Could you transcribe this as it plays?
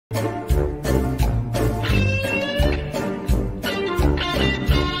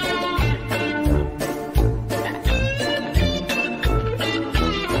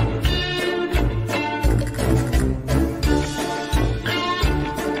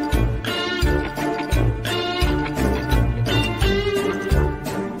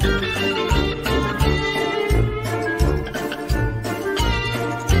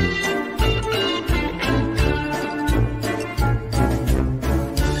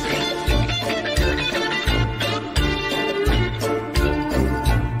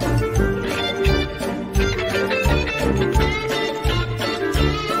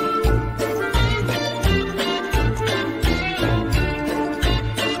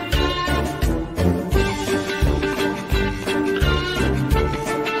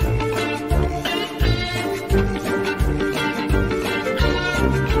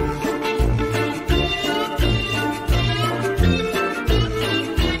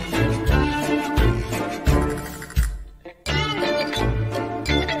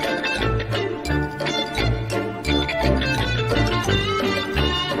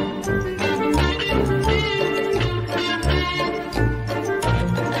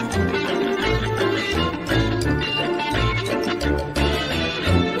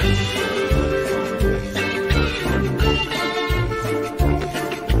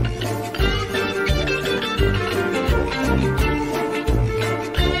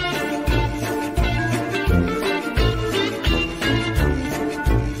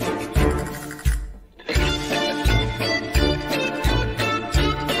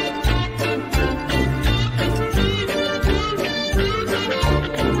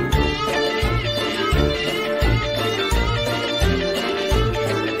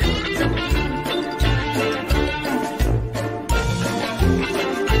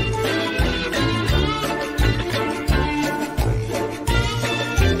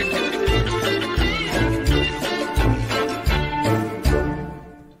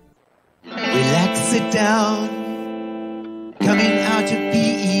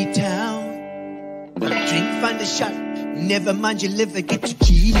never mind your liver, get your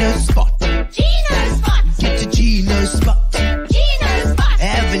Gino spot. Gino spot. Get your Gino spot. Gino spot.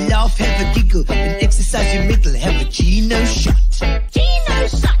 Have a laugh, have a giggle, and exercise your middle. Have a Gino shot. Gino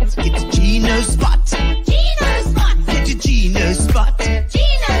shot. Get your Gino spot. Gino spot. Get your Gino spot.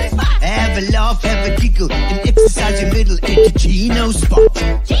 Gino spot. Have a laugh, have a giggle, and exercise your middle. Get your Gino spot.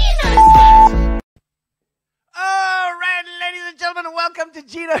 Gino spot. All right, ladies and gentlemen, welcome to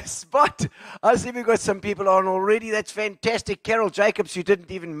Gino's Spot. I see we've got some people on already. That's fantastic. Carol Jacobs, you didn't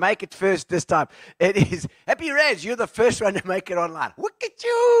even make it first this time. It is Happy Raz. You're the first one to make it online. Look at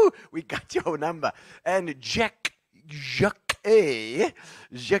you. We got your number. And Jacques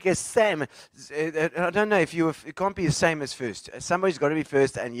Sam. I don't know if it can't be the same as first. Somebody's got to be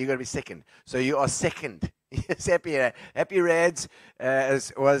first, and you've got to be second. So you are second. Yes, Happy Rads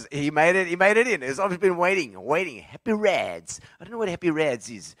he made it in. It's obviously been waiting. Happy Rads. I don't know what Happy Rads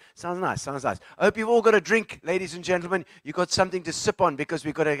is. Sounds nice. I hope you've all got a drink, ladies and gentlemen. You've got something to sip on because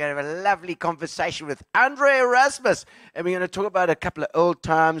we've got to have a lovely conversation with Andre Erasmus. And we're going to talk about a couple of old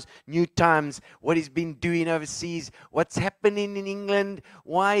times, new times, what he's been doing overseas, what's happening in England,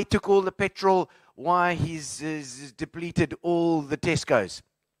 why he took all the petrol, why he's depleted all the Tesco's.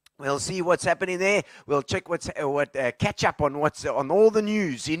 We'll see what's happening there. We'll check catch up on what's on all the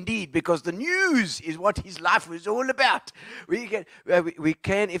news, indeed, because the news is what his life was all about. We can,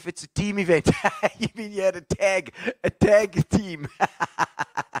 if it's a team event. You mean you had a tag team?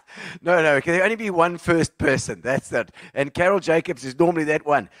 No, it can only be one first person. That's that. And Carol Jacobs is normally that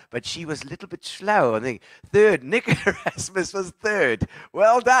one, but she was a little bit slow. I think third. Nick Erasmus was third.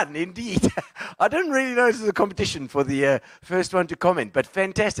 Well done, indeed. I didn't really know this was a competition for the first one to comment, but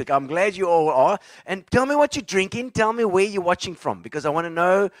fantastic. I'm glad you all are. And tell me what you're drinking. Tell me where you're watching from, because I want to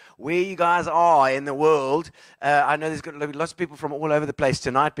know where you guys are in the world. I know there's going to be lots of people from all over the place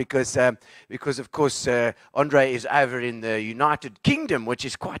tonight because of course, Andre is over in the United Kingdom, which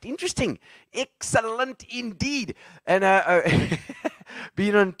is quite interesting. Excellent indeed. And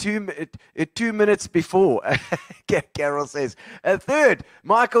being on 2 minutes before, Carol says. Third,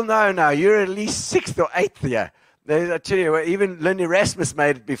 Michael, no, you're at least sixth or eighth here. I tell you, even Lynn Erasmus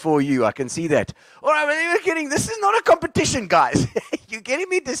made it before you. I can see that. All right, well, you're kidding. This is not a competition, guys. You're getting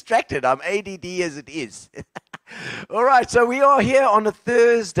me distracted. I'm ADD as it is. All right, so we are here on a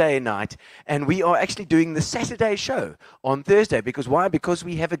Thursday night, and we are actually doing the Saturday show on Thursday. Because why? Because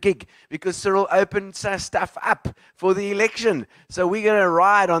we have a gig. Because Cyril opened stuff up for the election. So we're going to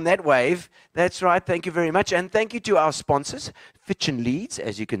ride on that wave. That's right. Thank you very much. And thank you to our sponsors, Fitch and Leeds,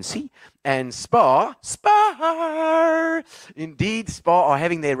 as you can see, and Spar. Indeed, Spar are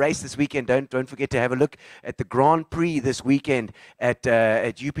having their race this weekend. Don't forget to have a look at the Grand Prix this weekend at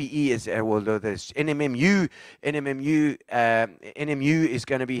UPE. There's NMMU. NMU is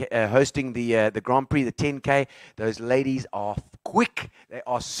going to be hosting the Grand Prix, the 10K. Those ladies are quick. They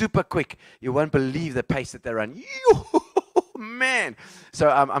are super quick. You won't believe the pace that they run. Man. So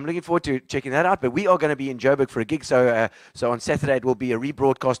I'm looking forward to checking that out. But we are going to be in Joburg for a gig. So on Saturday, it will be a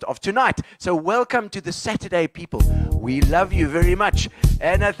rebroadcast of tonight. So welcome to the Saturday people. We love you very much.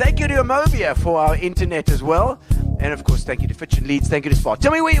 And thank you to Amovia for our internet as well. And, of course, thank you to Fitch and Leeds. Thank you to Spar.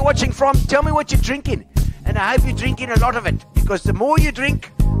 Tell me where you're watching from. Tell me what you're drinking. And I hope you're drinking a lot of it. Because the more you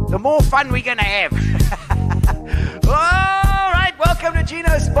drink, the more fun we're going to have. All right. Welcome to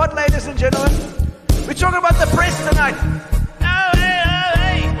Gino's Spot, ladies and gentlemen. We're talking about the press tonight. Oh,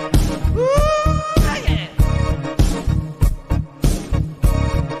 hey. Woo, yeah.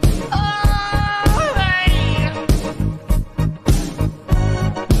 Oh, hey.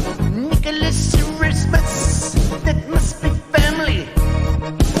 Nicholas Erasmus, that must be family.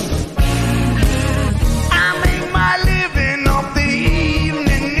 I make my living off the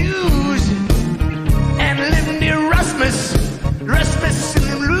evening news and live near Erasmus in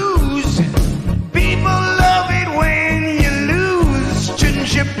the blues. People love it when you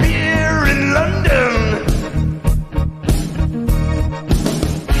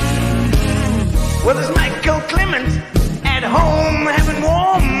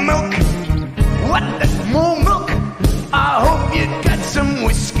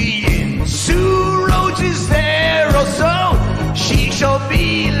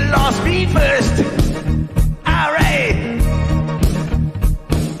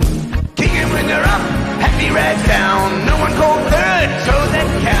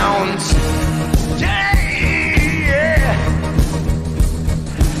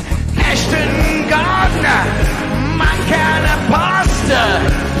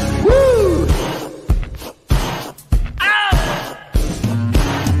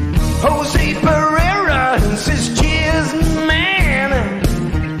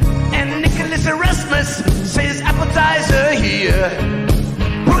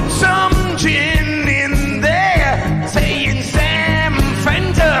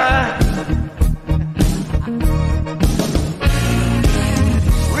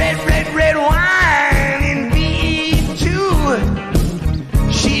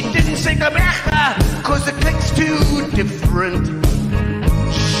 'cause the click's too different.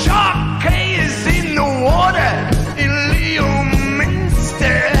 Shark is in the water in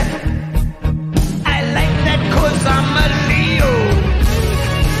Leominster. I like that 'cause I'm a Leo.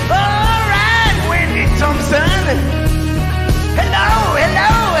 Alright, Wendy Thompson. Hello,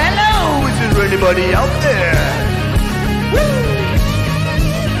 hello, hello. Is there anybody out there? Woo!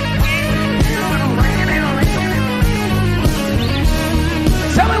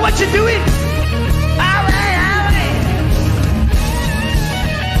 Tell me what you're doing. All right.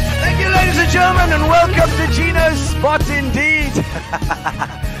 Thank you, ladies and gentlemen, and welcome to Gino's Spot indeed.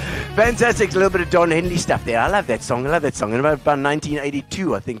 Fantastic. A little bit of Don Henley stuff there. I love that song. And about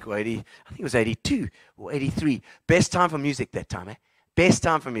 1982, I think, or 80. I think it was 82 or 83. Best time for music that time, eh? Best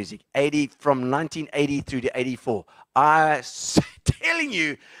time for music. 80 from 1980 through to 84. I'm telling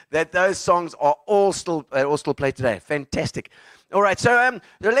you that those songs are all still played today. Fantastic. All right, so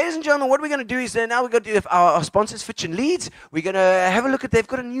ladies and gentlemen, what we're going to do is now we're going to do our sponsors, Fitch and Leeds. We're going to have a look at, they've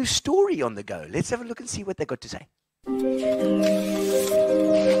got a new story on the go. Let's have a look and see what they've got to say.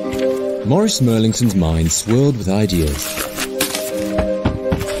 Maurice Merlingson's mind swirled with ideas.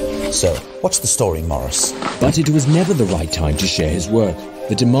 So, what's the story, Maurice? But it was never the right time to share his work.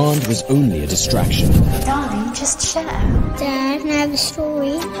 The demand was only a distraction. Darling, just share. Dad, I have a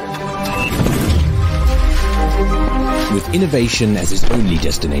story. With innovation as his only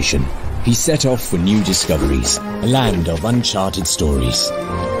destination, he set off for new discoveries, a land of uncharted stories.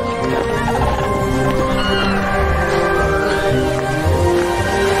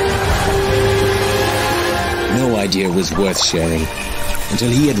 No idea was worth sharing until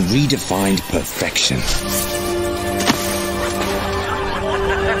he had redefined perfection.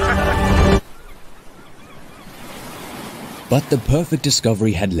 But the perfect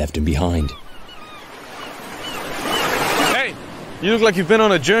discovery had left him behind. You look like you've been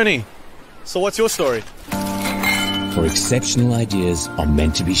on a journey. So what's your story? For exceptional ideas are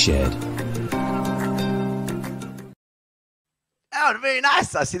meant to be shared. Oh, very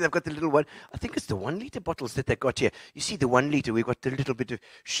nice. I see they've got the little one. I think it's the 1 litre bottles that they've got here. You see the 1 litre, we've got the little bit of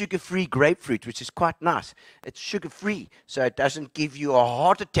sugar-free grapefruit, which is quite nice. It's sugar-free, so it doesn't give you a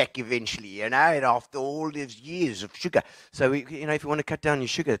heart attack eventually, you know, after all these years of sugar. So, if you want to cut down your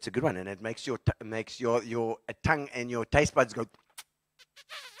sugar, it's a good one, and it makes your tongue and your taste buds go.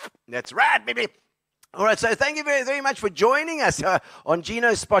 That's right, baby. All right, so thank you very, very much for joining us on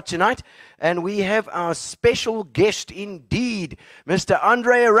Gino's Spot tonight. And we have our special guest indeed, Mr.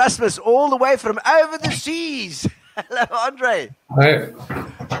 Andre Erasmus, all the way from over the seas. Hello, Andre. Hi.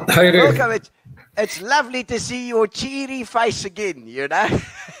 How you doing? Welcome. It's lovely to see your cheery face again, you know.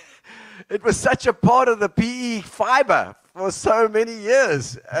 It was such a part of the PE fiber for so many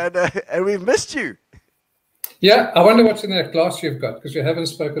years, and we've missed you. Yeah, I wonder what's in that glass you've got, because you haven't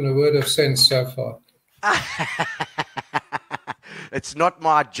spoken a word of sense so far. It's not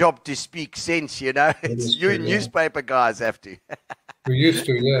my job to speak sense, you know. It's you newspaper guys have to. We used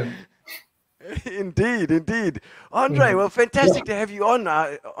to, yeah. Indeed. Andre, well, fantastic to have you on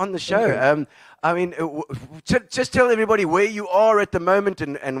the show. Okay. I mean, just tell everybody where you are at the moment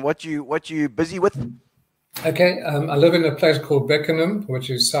and what you're busy with. Okay, I live in a place called Beckenham, which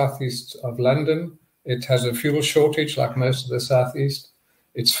is southeast of London. It has a fuel shortage like most of the southeast.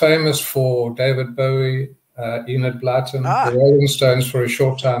 It's famous for David Bowie, Enid Blyton, the Rolling Stones for a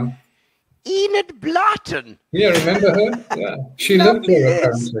short time. Enid Blyton? Yeah, remember her? Yeah. She lived here,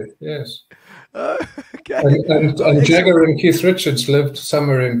 apparently, yes. Okay. And Jagger and Keith Richards lived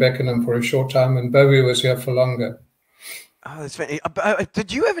somewhere in Beckenham for a short time, and Bowie was here for longer. Oh, that's funny.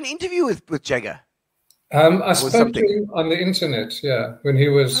 Did you have an interview with Jagger? I spoke to him on the internet, yeah, when he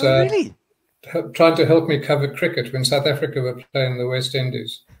was really? Trying to help me cover cricket when South Africa were playing the West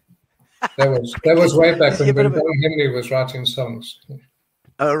Indies. That was way back when Don Henley was writing songs.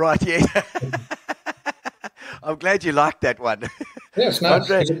 Oh, right, yeah. I'm glad you liked that one. Yes, nice.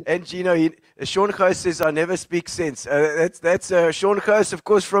 Andre and Gino, Sean Ghost says, I never speak sense. That's Sean Ghost, of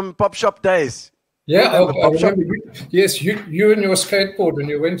course, from Pop Shop days. Yeah, I remember. Yes, you and your skateboard when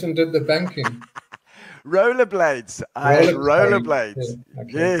you went and did the banking. Rollerblades. I had rollerblades. Yeah,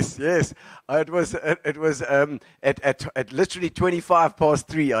 okay. Yes. It was at literally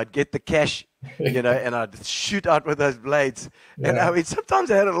 3:25. I'd get the cash, you know, and I'd shoot out with those blades. Yeah. And I mean, sometimes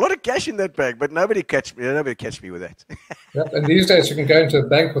I had a lot of cash in that bag, but nobody catch me with that. Yep. And these days you can go into a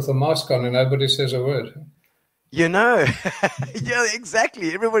bank with a mask on and nobody says a word. You know, yeah,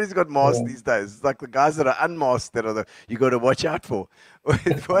 exactly. Everybody's got masks these days. It's like the guys that are unmasked that you got to watch out for.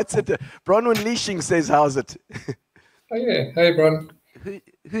 What's it? Bronwyn Leashing says, "How's it?" Oh yeah, hey Bron.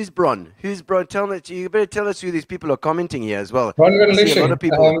 Who's Bron? Who's Bron? You better tell us who these people are commenting here as well. Bronwyn Leashing. A lot of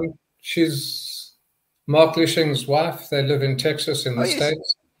people. She's Mark Lishing's wife. They live in Texas in the yes.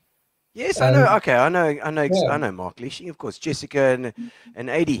 States. Yes, I know. Okay, I know. Yeah. I know Mark Lishing, of course. Jessica and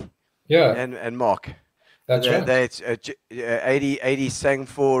Adi. Yeah, and Mark. that's right. Adi sang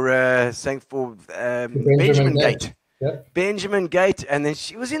for Benjamin Gate. Yeah. Benjamin Gate, and then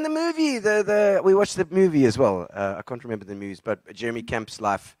she was in the movie. We watched the movie as well. I can't remember the news, but Jeremy Camp's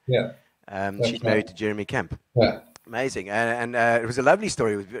life. Yeah. She's married to Jeremy Camp. Yeah. Amazing, and it was a lovely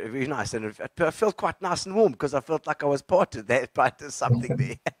story. It was very, very nice, and I felt quite nice and warm because I felt like I was part of something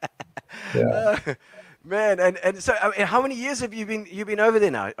there. Yeah. Man, and so how many years have you been over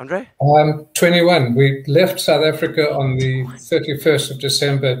there now, Andre? 21. We left South Africa on the 31st of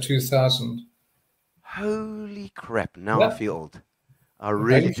December 2000. Holy crap! Now Yeah. I feel old. I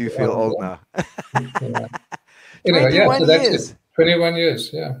really do feel old now. Yeah. Anyway, yeah, 21 so that's years. it. 21 years,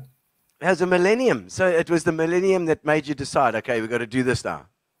 yeah. It was a millennium. So it was the millennium that made you decide, okay, we've got to do this now.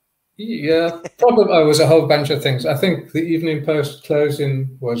 Yeah, probably it was a whole bunch of things. I think the Evening Post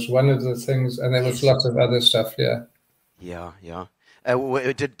closing was one of the things, and there was lots of other stuff, yeah. Yeah.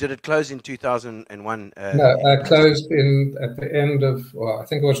 Did it close in 2001? No, I closed at the end of, I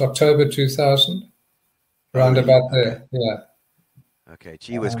think it was October 2000, round about there, yeah. Okay,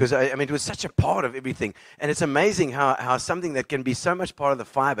 gee whiz, because I mean, it was such a part of everything. And it's amazing how something that can be so much part of the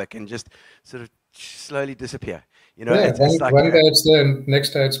fiber can just sort of slowly disappear. You know, Yeah, it's like one day it's there, and next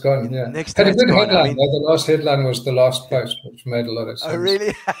day it's gone, yeah. Next Had day a it's good gone. headline. I mean, The last headline was The Last Post, which made a lot of sense. oh,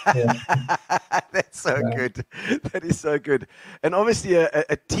 really? Yeah. That's so Yeah. good. That is so good. And obviously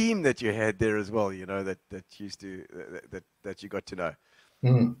a team that you had there as well, you know, that you got to know.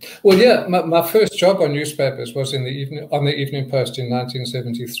 Mm. Well, yeah, my first job on newspapers was on the Evening Post in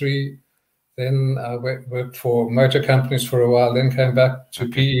 1973. Then I worked for motor companies for a while, then came back to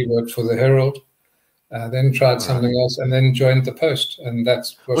PE, worked for the Herald, then tried something else, and then joined the Post. And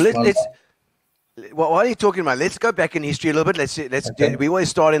that's while you're talking about, let's go back in history a little bit. Okay. We always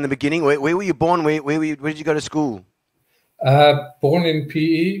start in the beginning. Where were you born? Where did you go to school? Born in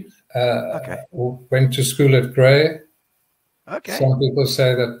PE, Okay. went to school at Grey. Okay. Some people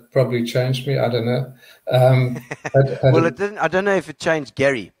say that probably changed me. I don't know. Well, it didn't. I don't know if it changed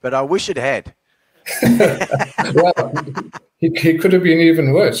Gary, but I wish it had. Well, he could have been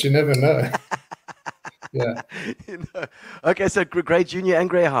even worse. You never know. Yeah. You know. Okay, so grade junior and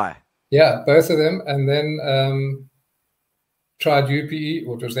grade high. Yeah, both of them. And then tried UPE,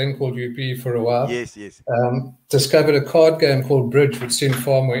 what was then called UPE for a while. Yes. Discovered a card game called Bridge, which seemed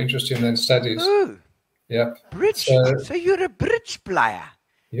far more interesting than studies. Ooh, Yep. bridge. So you're a bridge player.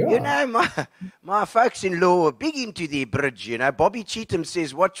 Yeah. You know, my folks-in-law are big into their bridge, you know. Bobby Cheetham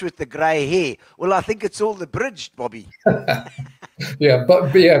says, watch with the grey hair. Well, I think it's all the bridge, Bobby. Yeah,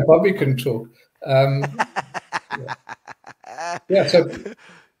 Bobby can talk.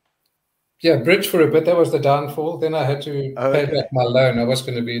 Bridge for a bit. That was the downfall. Then I had to pay back my loan. I was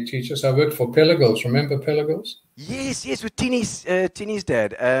going to be a teacher, so I worked for Pelagos. Remember Pelagos? Yes, with Tini's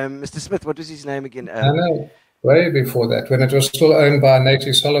dad. Mr. Smith, what was his name again? I know. Way before that, when it was still owned by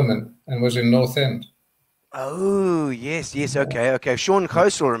Natie Solomon and was in North End. Oh, yes, okay. Sean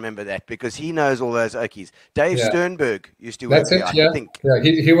Coase will remember that because he knows all those Okies. Dave Sternberg used to work That's there, it, yeah. I think. Yeah,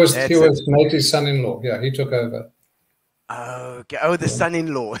 he was Natie's son-in-law. Yeah, he took over. Okay. Oh, the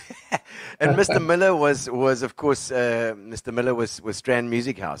son-in-law. And Mr. Miller was of course, Mr. Miller was Strand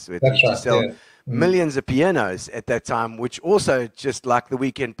Music House. Where That's he right, used to sell yeah. millions of pianos at that time, which also, just like the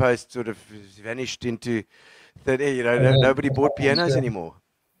Weekend Post, sort of vanished into that. You know, nobody bought pianos anymore.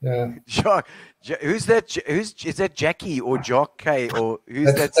 Yeah. Who's that? Is that Jackie or Jock K or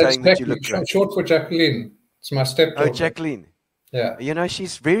who's That's saying that you Jackie, look like? short for Jacqueline. It's my stepdaughter. Oh, Jacqueline. Yeah. You know,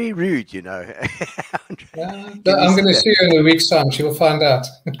 she's very rude, you know. I'm going to see her in a week's time. She'll find out.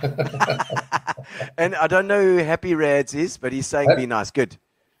 And I don't know who Happy Rads is, but he's saying be nice. Good.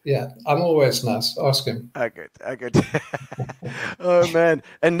 Yeah, I'm always nice. Ask him. Oh, good. Oh, man.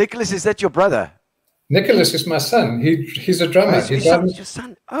 And Nicholas, is that your brother? Nicholas is my son. He's a drummer. He's your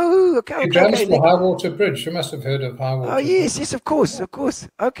son. Oh, okay. He drums for High Water Bridge. You must have heard of High Water. Oh, yes, of course.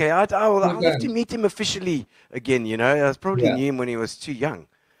 Okay, I'll have to meet him officially again, you know. I probably knew him when he was too young.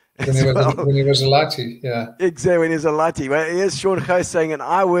 When he was a laddie, yeah. Exactly, when he was a laddie. Well, here's Sean Coase saying, and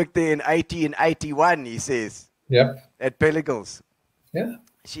I worked there in 80 and 81, he says. Yep. At Pelagos. Yeah.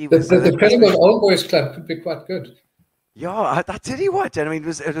 The Pelagos Old Boys Club could be quite good. Yeah, I tell you what, and I mean,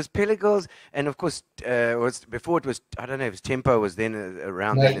 it was Pelagos, and of course, before it was, I don't know if it was Tempo was then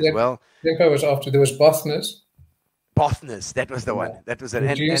around then as well. Tempo was after, there was Bothners. Bothners, that was the one. That was it.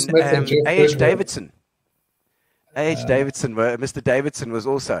 And A.H. Davidson. A.H. Davidson, Mr. Davidson was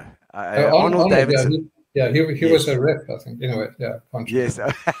also. Arnold Davidson. He was a rep, I think. Anyway, yeah. Yes,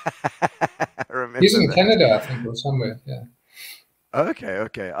 I remember He's in Canada, I think, or somewhere. Yeah.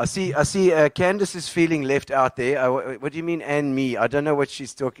 Okay. I see. Candice is feeling left out there. What do you mean, and me? I don't know what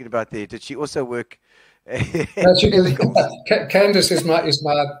she's talking about there. Did she also work? No, Candice is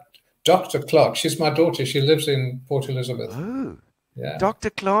my Dr. Clark. She's my daughter. She lives in Port Elizabeth. Oh, yeah.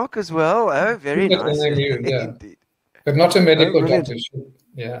 Dr. Clark as well. Oh, very nice. Yeah. Indeed. But not a medical doctor.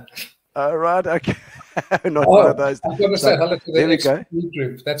 Yeah. All right. Okay. Not one of those. I've got to say hello to there we the go.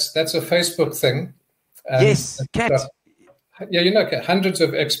 group. That's a Facebook thing. Yes, Kat. Yeah, you know, hundreds of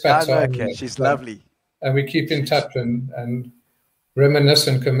expats I are know Kat. She's lovely. And we keep in touch and reminisce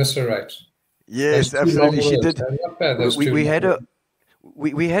and commiserate. Yes, absolutely. She did. We had her.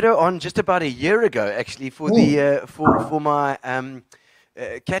 We had her on just about a year ago, actually, for the for my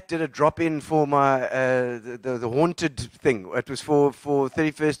Kat did a drop in for my the haunted thing. It was for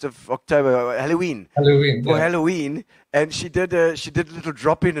 31st of October, Halloween. Halloween, and she did a little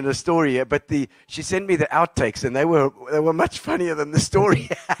drop in a story. But she sent me the outtakes, and they were much funnier than the story.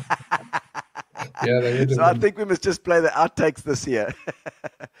 Yeah, they were. So I think we must just play the outtakes this year.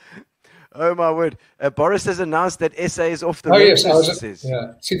 Oh my word! Boris has announced that SA is off the list.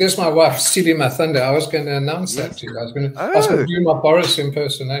 Yeah. See, there's my wife stealing my thunder. I was going to announce that to you. I was going to do my Boris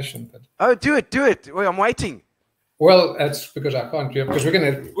impersonation. But... Oh, do it! Well, I'm waiting. Well, that's because I can't do it because we're going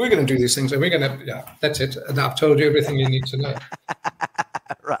to do these things and we're going to. Yeah, that's it. And I've told you everything you need to know.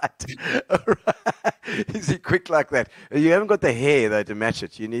 Right. Is he quick like that? You haven't got the hair though to match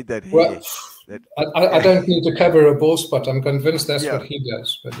it. You need that hair. Well, I don't need to cover a bald spot. I'm convinced that's what he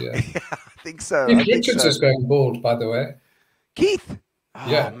does. But yeah, I think so. Keith Richards is going bald, by the way. Keith?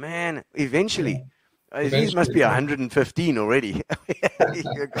 Oh, man. Eventually. He must be 115 already.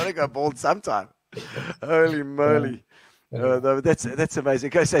 You've got to go bald sometime. Holy moly. That's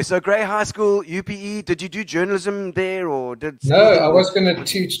amazing. Okay, so Grey High School, UPE, did you do journalism there or did... No, I was going to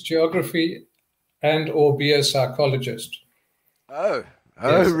teach geography and or be a psychologist. Oh.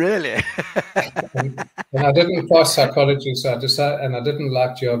 Oh, yes. Really? and I didn't pass psychology, so I decided, and I didn't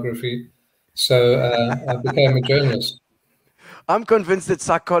like geography, so I became a journalist. I'm convinced that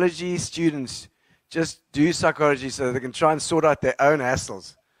psychology students just do psychology so they can try and sort out their own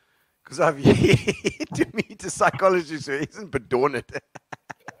hassles. Because I've yet to meet a psychologist who isn't bedorned.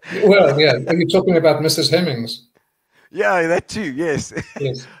 Well, yeah, are you talking about Mrs. Hemmings? Yeah, that too, yes.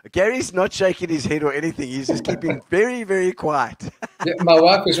 Gary's not shaking his head or anything. He's just keeping very, very quiet. Yeah, my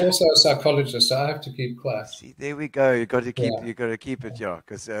wife is also a psychologist, so I have to keep quiet. See, there we go. You got to keep it, yeah,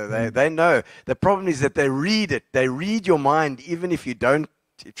 because they know. The problem is that they read it. They read your mind, even if you don't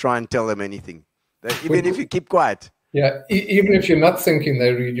try and tell them anything. Even if you keep quiet. Yeah, even if you're not thinking,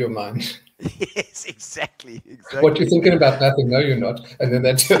 they read your mind. Yes, exactly. What you're thinking about? Nothing. No, you're not. And then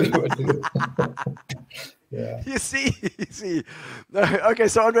they tell you what to do. Yeah. You see. No, okay,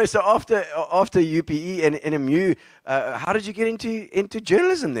 so Andre, after UPE and NMU, how did you get into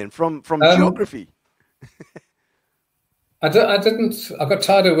journalism then from geography? I didn't. I got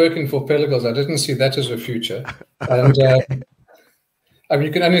tired of working for Pelagos. I didn't see that as a future. And I mean,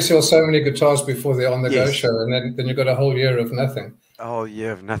 you can only sell so many guitars before they're on the go show, and then you've got a whole year of nothing. Oh,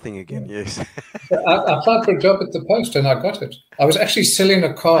 year of nothing again, yes. I applied for a job at the Post, and I got it. I was actually selling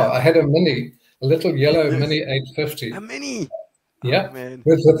a car. I had a Mini. A little yellow Mini 850. A Mini? Yeah, oh, man.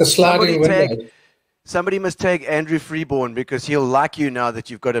 With the sliding window. Somebody must tag Andrew Freeborn because he'll like you now that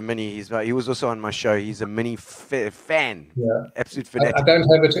you've got a Mini. He was also on my show. He's a Mini fan. Yeah. Absolute fanatic. I don't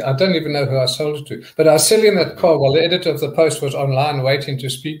have it. I don't even know who I sold it to. But I was selling that car while the editor of the Post was online waiting to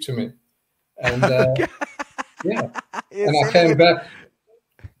speak to me. And yeah. And I came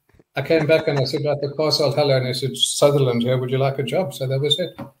back. And I said, right, the car sold, hello. And he said, Sutherland here, would you like a job? So that was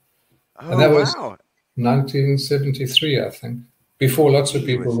it. Oh, and that was wow. 1973, I think, before lots of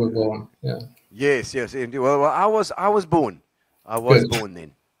people were born. Yeah. Yes. Well, I was born. I was born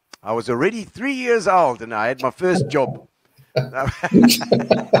then. I was already 3 years old, and I had my first job. Yeah,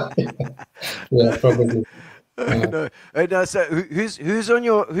 probably. No. So who's on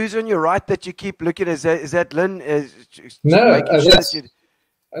your right that you keep looking at? Is that Lynn? No,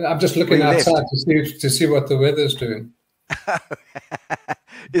 I'm just looking outside to see what the weather's doing.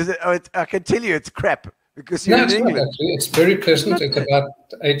 Is it? Oh, I can tell you it's crap because you're in England. Not actually. It's very pleasant. It's about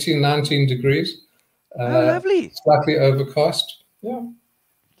 18, 19 degrees. Lovely. Slightly overcast. Yeah.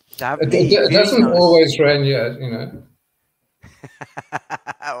 Lovely. It doesn't always rain yet, you know.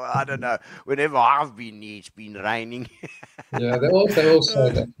 Well, I don't know. Whenever I've been here, it's been raining. Yeah, they all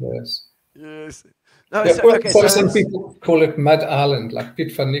say that. Yes. Yes. No, yeah, some people call it Mud Island, like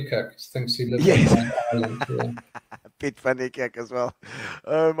Piet van Niekerk thinks he lives on Mud Island. Yeah. Piet van Niekerk as well.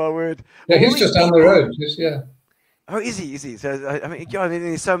 Oh, my word. Yeah, he's just down the road. Yeah. Oh, easy. So I mean, yeah, I mean,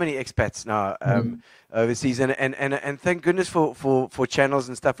 there's so many expats now overseas, and thank goodness for channels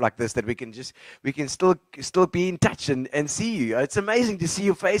and stuff like this that we can still be in touch and see you. It's amazing to see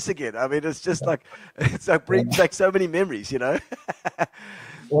your face again. I mean, it's just like brings back so many memories, you know.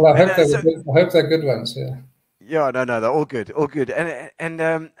 Well, I hope they're good ones. Yeah. Yeah, no, they're all good,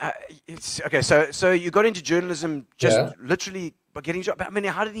 and it's okay. So you got into journalism just literally by getting a job. I mean,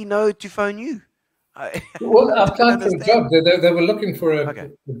 how did he know to phone you? Well, I applied for a job. They were looking for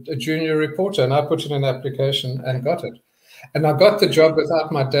a junior reporter, and I put in an application and got it. And I got the job without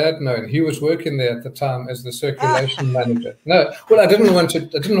my dad knowing. He was working there at the time as the circulation manager. No, well, I didn't want him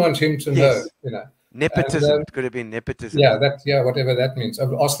to know. You know, nepotism. It could have been nepotism. Yeah, whatever that means.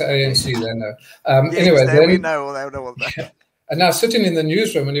 I'll ask the ANC. They know. Yes, anyway, they know all that. And I was sitting in the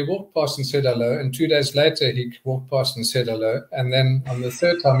newsroom, and he walked past and said hello. And 2 days later, he walked past and said hello. And then on the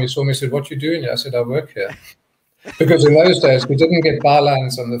third time he saw me, he said, "What you doing here?" I said, "I work here." Because in those days, we didn't get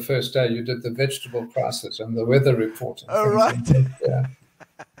bylines on the first day. You did the vegetable prices and the weather report. Oh, right. Yeah.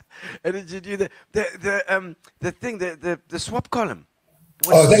 And did you do the swap column?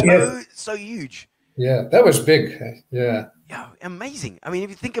 Was so huge. Yeah, that was big. Yeah. Yeah, amazing. I mean, if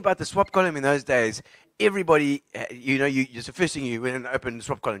you think about the swap column in those days, everybody, it's the first thing you went and open the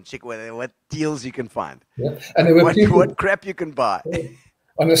swap column, check what deals you can find. Yeah, and there were what crap you can buy.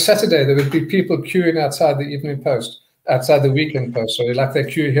 On a Saturday, there would be people queuing outside the Evening Post, outside the Weekend Post. So like they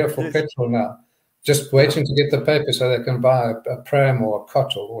queue here for petrol now, just waiting to get the paper so they can buy a pram or a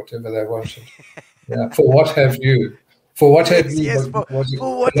cot or whatever they wanted. Yeah, for what have you? For what have you? Yes, for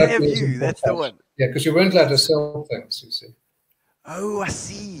what have you? That's the one. Yeah, because you weren't allowed to sell things, you see. Oh, I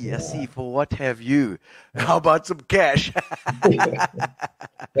see. For what have you? How about some cash?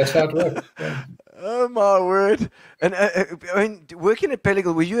 That's how it works. Yeah. Oh, my word. And I mean, working at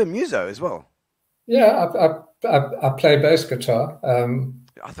Pellicle, were you a muso as well? Yeah, I play bass guitar.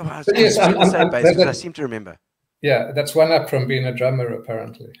 I thought I was going to say bass because I seem to remember. Yeah, that's one up from being a drummer,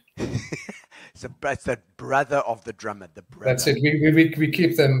 apparently. It's the brother of the drummer. The brother. That's it. We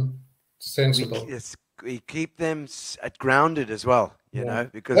keep them sensible. We keep them grounded as well, you know,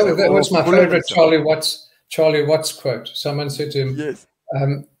 because that was my favorite Charlie Watts quote. Someone said to him, "Yes,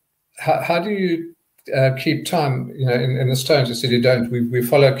 how do you keep time?" You know, in the Stones, he said, "You don't. We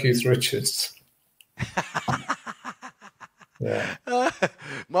follow Keith Richards." Yeah.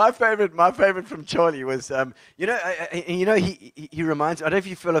 My favorite from Charlie was, he reminds. I don't know if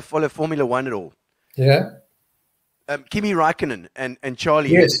you follow Formula One at all. Yeah. Kimi Räikkönen and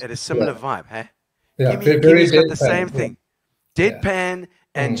Charlie had a similar vibe, huh? Yeah, Kimmy's got the same thing. Deadpan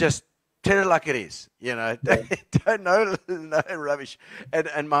and just tell it like it is. You know, don't know no rubbish.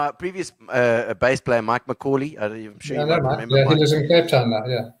 And my previous bass player, Mike McCauley, I'm sure you might remember. Yeah, he lives in Cape Town now,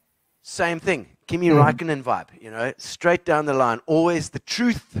 yeah. Same thing. Kimi Räikkönen vibe, you know, straight down the line. Always the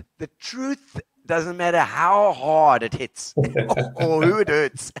truth. The truth doesn't matter how hard it hits or who it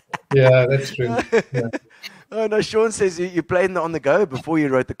hurts. Yeah, that's true. Yeah. Oh, no, Sean says you played on the go before you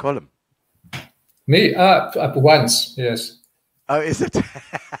wrote the column. Me? Once, yes. Oh, is it?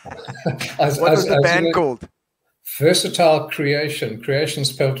 What was the band called? Versatile Creation. Creation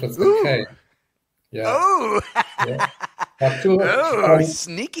spelled with the K. Yeah. Oh! Yeah.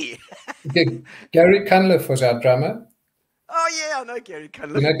 Sneaky. Gary Cunliffe was our drummer. Oh, yeah, I know Gary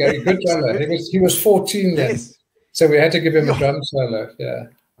Cunliffe. You know Gary, good drummer. He was 14 then. Yes. So we had to give him a drum solo, yeah.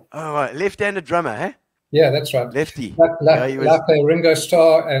 Oh, right. Left-handed drummer, eh? Yeah, that's right. Lefty. Like Ringo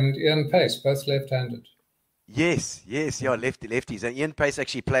Starr and Ian Pace, both left-handed. Yes, lefties. And Ian Pace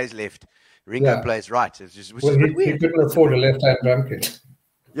actually plays left. Ringo plays right. Which is weird. He couldn't afford a left-hand drum kit.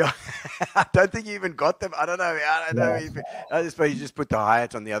 Yeah, I don't think he even got them. I don't know. I suppose you just put the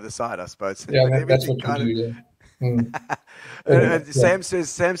hi-hat on the other side, I suppose. Yeah, that's what you do, yeah. Sam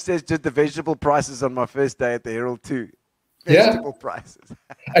says, did the vegetable prices on my first day at the Herald too. Vegetable prices.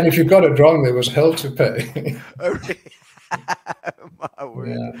 And if you got it wrong, there was hell to pay. Oh, really? My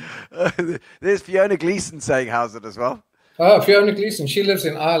word. Yeah. There's Fiona Gleeson saying, how's it as well? Oh, Fiona Gleeson. She lives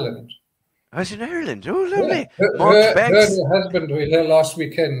in Ireland. Oh, she's in Ireland. Oh, lovely. Yeah. Her husband were here last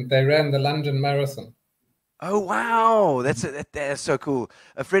weekend. They ran the London Marathon. Oh, wow. That's so cool.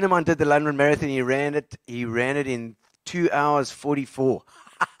 A friend of mine did the London Marathon. He ran it in 2 hours 44.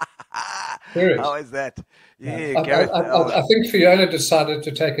 How is that? Yeah, Gareth. I think Fiona decided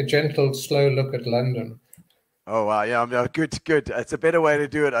to take a gentle, slow look at London. Oh, wow. Yeah, good. It's a better way to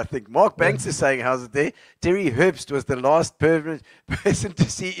do it, I think. Mark Banks is saying, how's it there? Terry Herbst was the last person to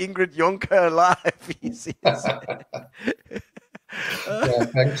see Ingrid Jonker alive, he says. Yeah,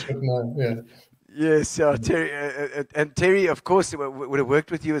 thanks for knowing. Yeah. Yes, Terry. And Terry, of course, would have worked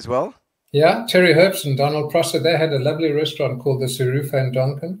with you as well? Yeah, Terry Herbst and Donald Prosser, they had a lovely restaurant called the Sirufa in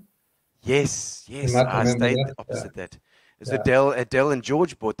Donkin. Yes, You yes. might I remember stayed that. opposite that. It's Yeah. Adele and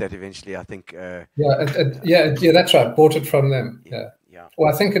George bought that eventually, I think. Yeah, that's right. Bought it from them. Yeah. Yeah. Yeah.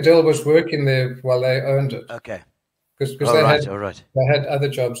 Well, I think Adele was working there while they owned it Okay. because All right. All right. they had other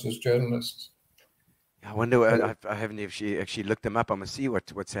jobs as journalists. I wonder. I haven't actually looked them up. I'm gonna see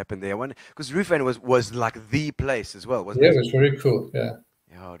what's happened there. I wonder because Roofan was like the place as well, wasn't Yeah, it? it was very cool. Yeah.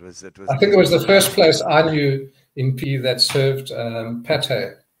 Yeah, it was. I think it was the first place I knew in P that served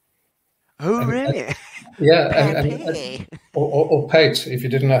pate. Oh, really? Yeah, and or pate if you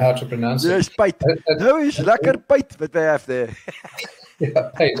didn't know how to pronounce Yes, it. pate. No, is lekker pate wat wij have there. Yeah,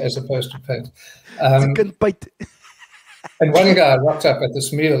 pate as opposed to pate. Chicken pate. And one guy rocked up at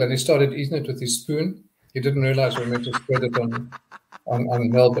this meal and he started eating it with his spoon. He didn't realize we were meant to spread it on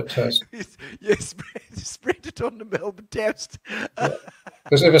Melba toast. Yes, spread it on the Melbourne toast. Yeah.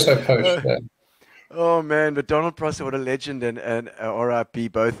 It was ever so posh. Yeah. Oh man, but Donald Prosser, what a legend, and R.I.P.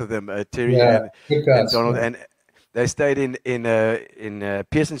 both of them, Terry Yeah, good and guys. Donald, Yeah. and they stayed in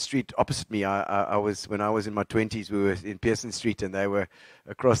Pearson Street opposite me. I was when I was in my 20s. We were in Pearson Street, and they were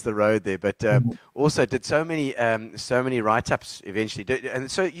across the road there. But also did so many write-ups eventually. And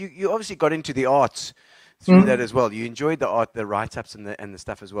so you obviously got into the arts through that as well. You enjoyed the art, the write-ups, and the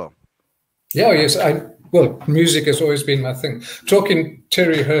stuff as well. Yeah, yes. Well, music has always been my thing. Talking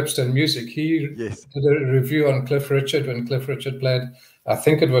Terry Herbst and music, he did a review on Cliff Richard when Cliff Richard played. I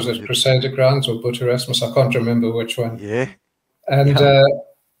think it was at Crusader Grounds or But Erasmus. I can't remember which one. Yeah. And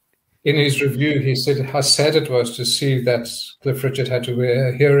in his review, he said how sad it was to see that Cliff Richard had to wear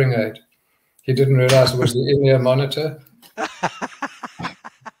a hearing aid. He didn't realize it was the in-ear monitor.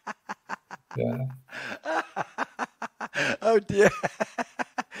 Yeah. Oh dear.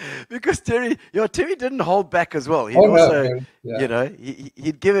 Because Terry didn't hold back as well. He'd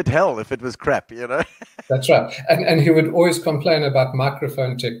he'd give it hell if it was crap, That's right. And he would always complain about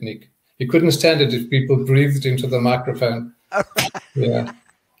microphone technique. He couldn't stand it if people breathed into the microphone. Yeah.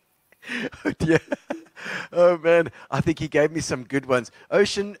 Oh dear. Oh man, I think he gave me some good ones.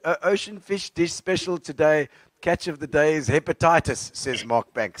 Ocean fish dish special today. Catch of the day is hepatitis, says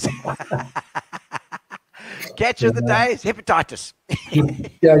Mark Banks. Catch of the day is hepatitis.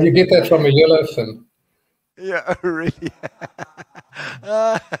 Yeah, you get that from a yellowfin. Yeah, really.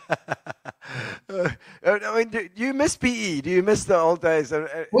 I mean, do you miss PE? Do you miss the old days?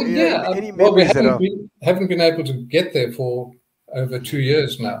 Well, yeah. We haven't been able to get there for over 2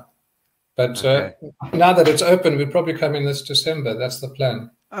 years now. But now that it's open, we'll probably come in this December. That's the plan.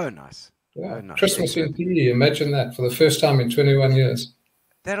 Oh, nice. Yeah. Oh, nice. Christmas in PE. Imagine that for the first time in 21 years.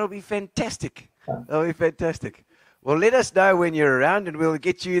 That'll be fantastic. That'll be fantastic. Well, let us know when you're around, and we'll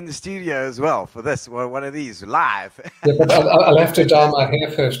get you in the studio as well for this one of these live. Yeah, but I'll have to dye my hair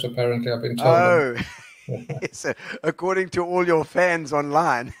first. Apparently, I've been told. Oh, yes, according to all your fans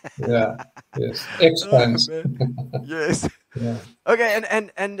online. Yeah. Yes. Ex-fans. Yes. Yeah. Okay,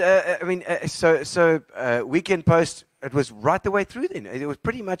 and I mean, so Weekend Post. It was right the way through. Then it was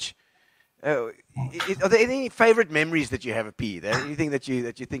pretty much. Are there any favorite memories that you have of PE? There anything that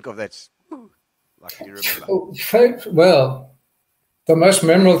you think of that's like you remember? Well, the most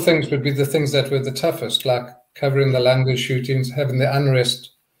memorable things would be the things that were the toughest, like covering the Langa shootings, having the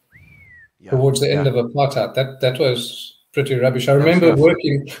unrest towards the end of apartheid. That was pretty rubbish. I remember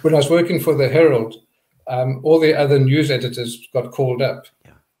when I was working for the Herald. All the other news editors got called up.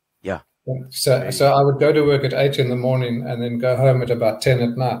 Yeah. So I would go to work at 8 in the morning and then go home at about 10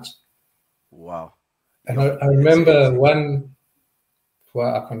 at night. Wow. And I remember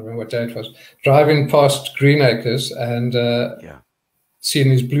I can't remember what day it was, driving past Greenacres and seeing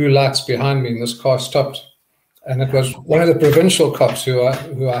these blue lights behind me, and this car stopped. And it was one of the provincial cops who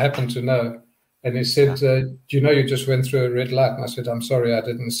I happen to know. And he said, do you know you just went through a red light? And I said, I'm sorry, I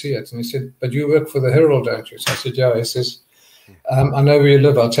didn't see it. And he said, but you work for the Herald, don't you? So I said, yeah. He says, I know where you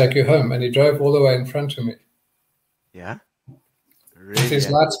live. I'll take you home. And he drove all the way in front of me. Yeah? Really? With his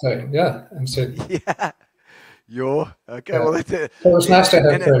lights going, yeah. And said, yeah. Okay. Well, it was nice to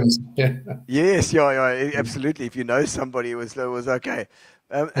have friends. Yeah. Yes, absolutely. If you know somebody, it was okay.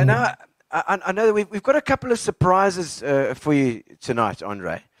 And now I know that we've got a couple of surprises for you tonight,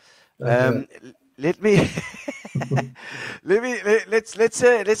 Andre. Let's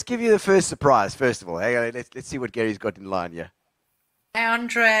give you the first surprise first of all. Hang on, let's see what Gary's got in line here.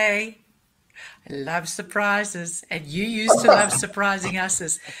 Andre, I love surprises, and you used to love surprising us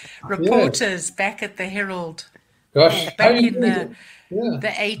as reporters back at the Herald. Gosh, back in the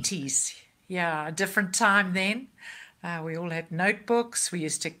 80s. Yeah, a different time then. We all had notebooks. We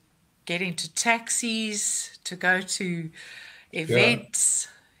used to get into taxis to go to events.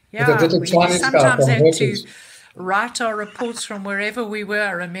 With a little we Chinese guy sometimes from had to Hertz. write our reports from wherever we were.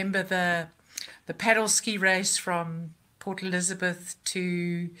 I remember the paddle ski race from Port Elizabeth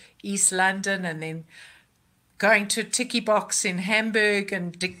to East London, and then going to a tiki box in Hamburg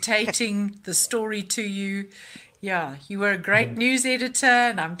and dictating the story to you. Yeah, you were a great news editor,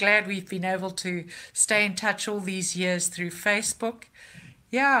 and I'm glad we've been able to stay in touch all these years through Facebook.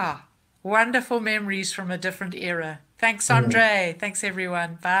 Yeah, wonderful memories from a different era. Thanks, Andre. Thanks,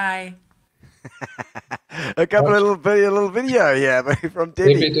 everyone. Bye. A little video here from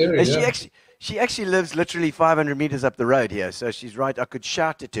Debbie. Derry, And yeah. she actually lives literally 500 meters up the road here, so she's right. I could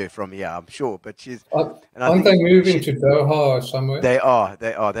shout at her from here, I'm sure. But she's. and I Aren't think they moving to Doha or somewhere? They are.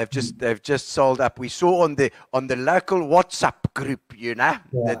 They've just sold up. We saw on the local WhatsApp group,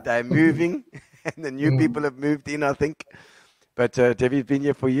 that they're moving, and the new people have moved in, I think. But Debbie's been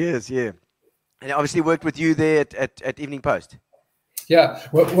here for years, yeah. And obviously worked with you there at Evening Post. Yeah.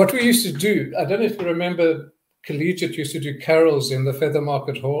 What we used to do, I don't know if you remember, Collegiate used to do carols in the Feather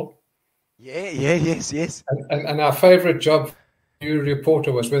Market Hall. Yes. And our favourite job, new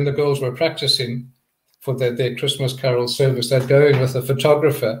reporter, was when the girls were practicing for their Christmas carol service. They'd go in with a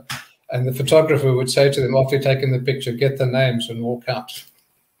photographer, and the photographer would say to them after taking the picture, "Get the names and walk out."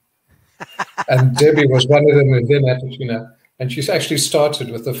 And Debbie was one of them, and then had to, and she's actually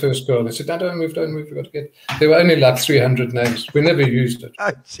started with the first girl. They said, "No, don't move, we've got to get." There were only like 300 names. We never used it.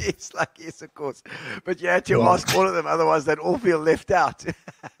 Oh, jeez, yes, of course. But you had to ask all of them, otherwise they'd all feel left out.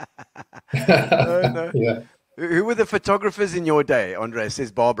 No. Yeah. Who were the photographers in your day, Andre?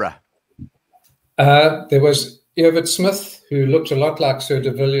 Says Barbara. There was Evert Smith, who looked a lot like Sir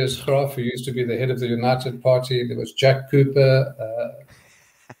de Villiers Graaf, who used to be the head of the United Party. There was Jack Cooper,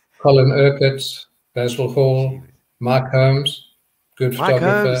 Colin Urquhart, Basil Hall, Mike Holmes, good Mike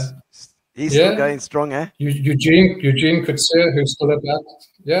photographer. Holmes. He's still going strong, eh? Eugene Coetzee, who's still about.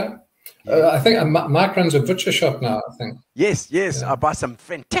 Yeah. I think Mike runs a butcher shop now, I think. Yes. I buy some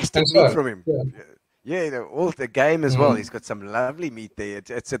fantastic And so, meat from him. yeah. Yeah, all the game as well. He's got some lovely meat there.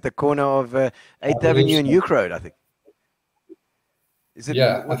 It's at the corner of 8th Avenue and Uke Road, I think. Is it?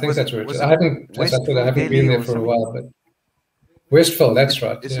 I think that's where it is. I haven't been there for a while, but Westville, that's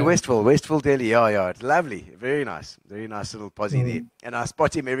right. It's Westville, Delhi. Yeah. It's lovely. Very nice little posse there. And I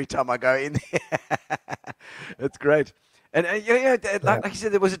spot him every time I go in there. It's great. And like you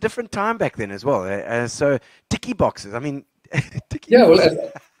said, there was a different time back then as well. So tiki boxes. I mean, tiki boxes.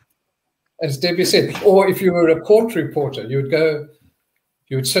 Well, as Debbie said, or if you were a court reporter, you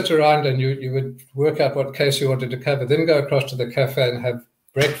would sit around and you would work out what case you wanted to cover, then go across to the cafe and have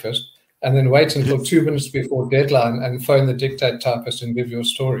breakfast, and then wait until 2 minutes before deadline and phone the dictate typist and give your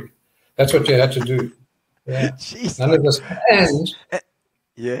story. That's what you had to do. Yeah. Jeez. None of this. And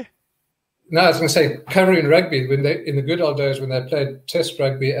yeah. no, I was going to say, covering rugby, in the good old days when they played test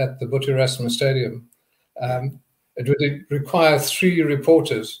rugby at the Andre Erasmus Stadium, it would require 3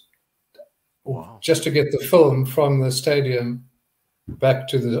 reporters just to get the film from the stadium back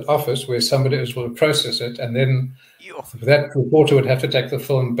to the office where somebody else will process it, and then that reporter would have to take the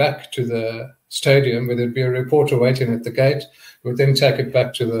film back to the stadium where there'd be a reporter waiting at the gate, who would then take it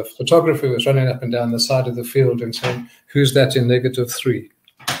back to the photographer who was running up and down the side of the field and saying, "Who's that in -3?"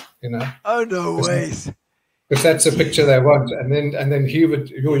 Oh, no ways. Because that's the picture they want. And then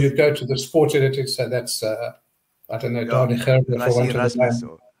you'd go to the sport editor and say, "That's, I don't know, Donny Gerber for want of a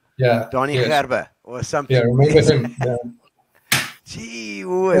name." Yeah. Donny Gerber or something. Yeah, remember him. Yeah. Gee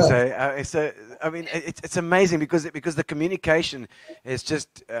whiz, so I mean, it's amazing because the communication is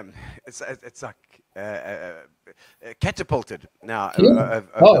just it's like catapulted now over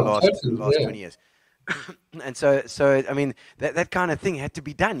the last 20 years. And so I mean that kind of thing had to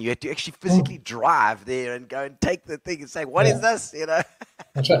be done. You had to actually physically drive there and go and take the thing and say, "What is this?"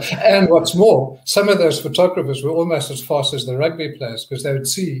 That's right. And what's more, some of those photographers were almost as fast as the rugby players, because they would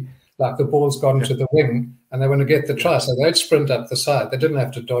see like the ball's gone to the wing and they want to get the try, so they'd sprint up the side. They didn't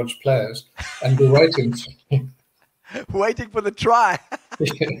have to dodge players and be waiting. Waiting for the try.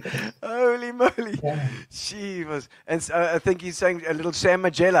 Holy moly. Yeah. She was. And so I think he's saying a little Sam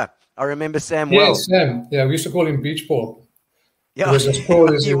Magella. I remember Sam well. Yes, Sam. Yeah, we used to call him Beach Ball. Yeah, he was as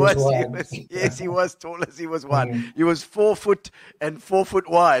tall as he was wide. Yes, he was tall as he was wide. He was 4 foot and 4 foot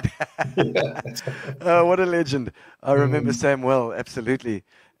wide. What a legend. I remember Sam well, absolutely.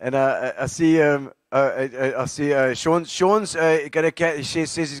 And I see Sean's he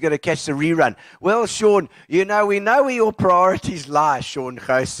says he's going to catch the rerun. Well, Sean, we know where your priorities lie, Sean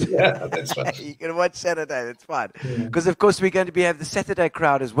Gous. Yeah, that's right. You can watch Saturday, that's fine. Because, of course, we're going to have the Saturday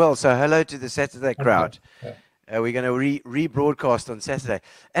crowd as well. So hello to the Saturday crowd. We're going to rebroadcast on Saturday.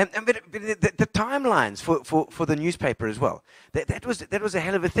 But the timelines for the newspaper as well. That was a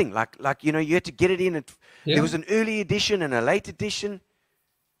hell of a thing. Like you had to get it in. There was an early edition and a late edition.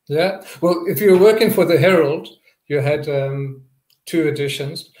 Yeah. Well, if you were working for the Herald, you had 2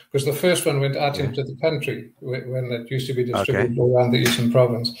 editions, because the first one went out into the country when it used to be distributed all around the Eastern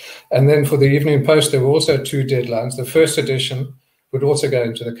Province. And then for the Evening Post, there were also 2 deadlines. The first edition would also go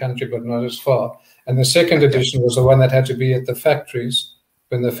into the country, but not as far. And the second edition was the one that had to be at the factories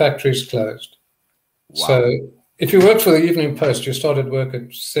when the factories closed. Wow. So if you worked for the Evening Post, you started work at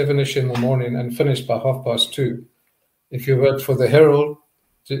 7-ish in the morning and finished by 2:30. If you worked for the Herald,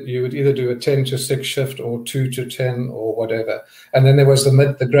 you would either do a 10 to 6 shift or 2 to 10 or whatever. And then there was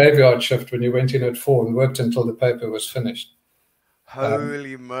the graveyard shift when you went in at 4 and worked until the paper was finished.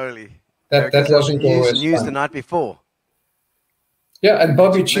 Holy moly. That wasn't always news fun. the night before. Yeah, and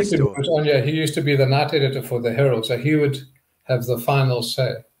Bobby Cheetham was on. Yeah, he used to be the night editor for the Herald, so he would have the final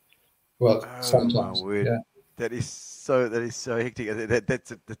say. Well, sometimes. My word. Yeah. That is so hectic.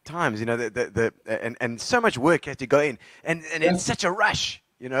 That's the times, and so much work had to go in, and it's such a rush.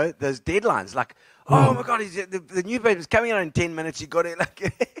 Those deadlines, like, oh my God, the newspaper's coming out in 10 minutes. You got it, like.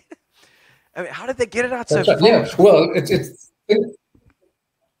 I mean, how did they get it out so fast? Yeah, well,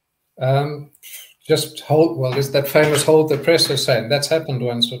 just hold. Well, there's that famous "hold the presser" saying. That's happened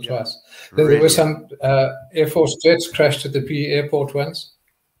once or twice. There were some Air Force jets crashed at the PE airport once.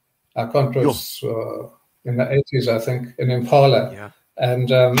 I can't remember. In the 80s, I think, in Impala. Yeah.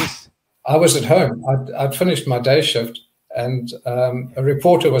 And I was at home. I'd finished my day shift, and a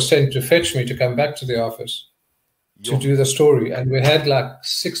reporter was sent to fetch me to come back to the office to do the story. And we had like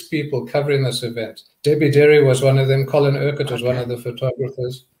 6 people covering this event. Debbie Derry was one of them. Colin Urquhart was one of the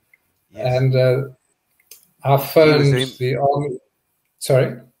photographers. Yes. And I phoned the Army.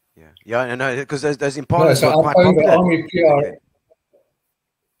 Sorry? Yeah, no, because those Impalas so were quite I phoned popular. the Army PR.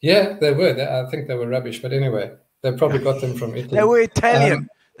 Yeah, they were. I think they were rubbish. But anyway, they probably got them from Italy. They were Italian.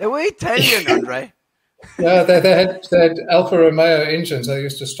 Andre. Yeah, they had Alfa Romeo engines. They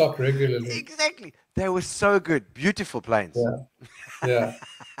used to stock regularly. Exactly. They were so good. Beautiful planes. Yeah.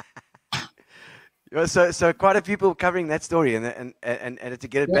 So quite a few people covering that story and to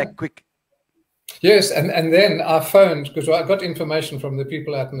get it back quick. Yes, and then I phoned, because I got information from the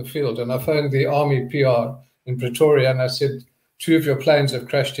people out in the field, and I phoned the Army PR in Pretoria, and I said, 2 of your planes have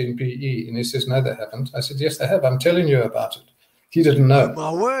crashed in PE. And he says, no, they haven't. I said, yes, they have. I'm telling you about it. He didn't know.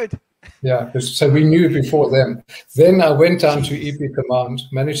 My word. Yeah, so we knew before them. Then I went down to EP Command,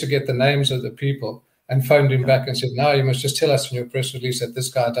 managed to get the names of the people, and phoned him back and said, now you must just tell us in your press release that this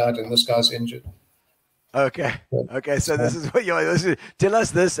guy died and this guy's injured. Okay. Okay. So this is what tell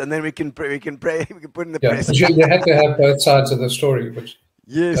us this, and then we can put in the press. You had to have both sides of the story, which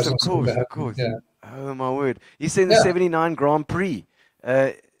of course. Yeah. Oh my word! You said the '79 Grand Prix.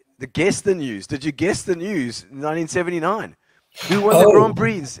 Guess the news. Did you guess the news in 1979? Who won the Grand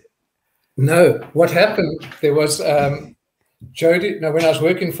Prix? No. What happened? There was Jody. No, when I was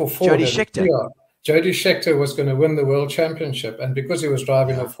working for Ford, Jody Scheckter. Jody Scheckter was going to win the world championship, and because he was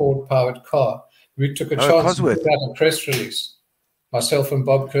driving a Ford-powered car, we took a chance to put out a press release. Myself and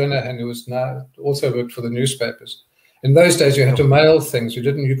Bob Kernahan, who was now also worked for the newspapers. In those days, you had to mail things. You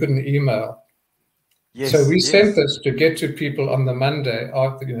couldn't email. Yes, so we sent this to get to people on the Monday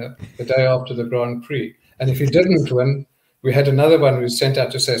after, the day after the Grand Prix. And if you didn't win, we had another one we sent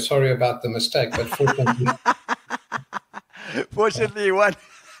out to say sorry about the mistake. But fortunately, you won.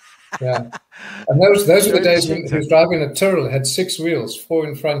 Yeah, and those are the days when he was driving a Tyrrell. It had 6 wheels, 4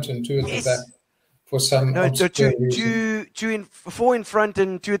 in front and 2 at the back. For some reason. 4 in front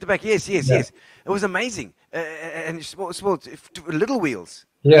and 2 at the back. Yes. It was amazing. And small, little wheels.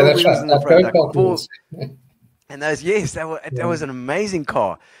 Yeah, that's right. And those, that was an amazing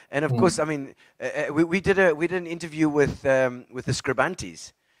car. And of course, I mean, we did an interview with the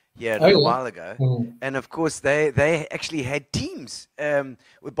Scribantes here a while ago, and of course they actually had teams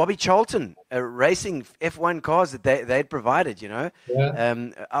with Bobby Charlton racing F1 cars that they had provided.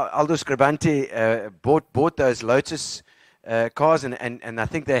 Aldo Scribante bought those Lotus cars, and I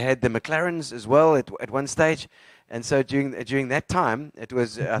think they had the McLarens as well at one stage. And so during that time, I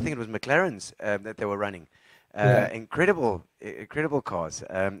think it was McLarens that they were running. Incredible cars,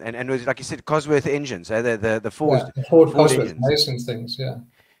 and it was, like you said, Cosworth engines. The Ford Cosworth engines. Mason things,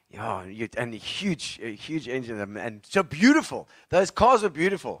 and a huge engine, and so beautiful. Those cars are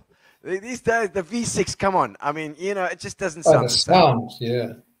beautiful. These days, the V6, come on. I mean, it just doesn't sound the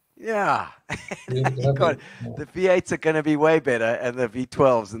same. Yeah. God, the V8s are going to be way better, and the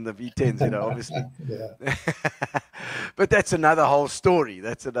V12s and the V10s, obviously. But that's another whole story.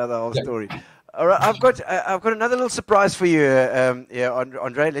 All right, I've got another little surprise for you.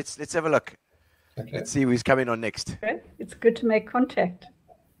 Andre, let's have a look. Okay. Let's see who's coming on next. It's good to make contact.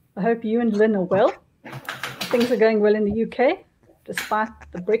 I hope you and Lynn are well. Things are going well in the UK, despite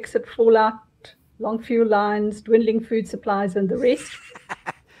the Brexit fallout, long fuel lines, dwindling food supplies, and the rest.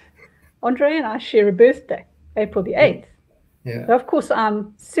 Andre and I share a birthday, April the 8th. Yeah. So of course,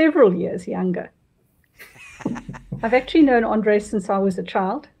 I'm several years younger. I've actually known Andre since I was a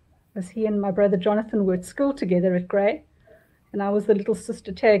child, as he and my brother Jonathan were at school together at Grey, and I was the little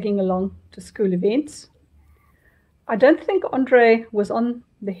sister tagging along to school events. I don't think Andre was on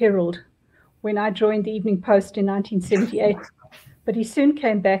the Herald when I joined the Evening Post in 1978, but he soon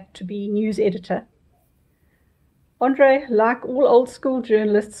came back to be news editor. Andre, like all old school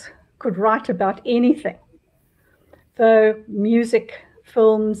journalists, could write about anything, though music,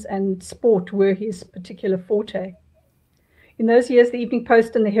 films, and sport were his particular forte. In those years, the Evening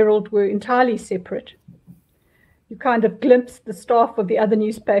Post and the Herald were entirely separate. You kind of glimpsed the staff of the other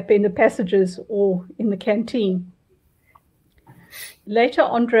newspaper in the passages or in the canteen. Later,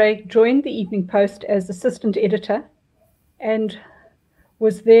 Andre joined the Evening Post as assistant editor and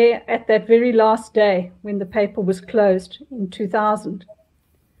was there at that very last day when the paper was closed in 2000.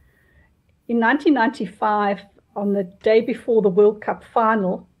 In 1995, on the day before the World Cup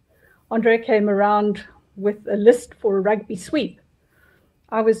final, Andre came around with a list for a rugby sweep.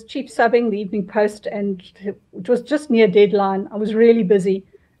 I was chief subbing the Evening Post and it was just near deadline. I was really busy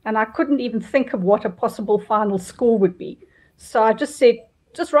and I couldn't even think of what a possible final score would be. So I just said,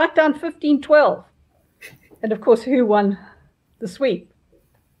 just write down 15-12. And of course, who won the sweep?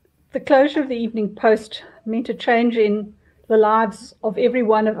 The closure of the Evening Post meant a change in the lives of every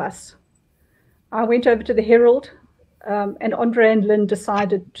one of us. I went over to the Herald, and Andre and Lynn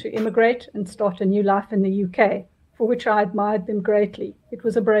decided to immigrate and start a new life in the UK, for which I admired them greatly. It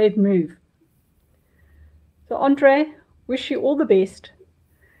was a brave move. So Andre, wish you all the best,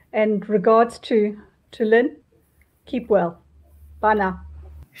 and regards to Lynn, keep well. Bye now.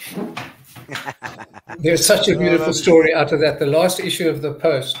 There's such a beautiful story out of that. The last issue of the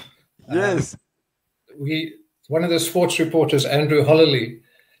Post. Yes. One of the sports reporters, Andrew Holloway,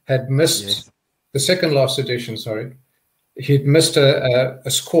 had missed the second last edition, sorry. He'd missed a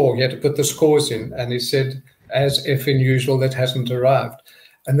score. He had to put the scores in, and he said, as if in usual, that hasn't arrived.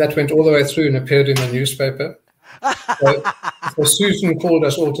 And that went all the way through and appeared in the newspaper. So Susan called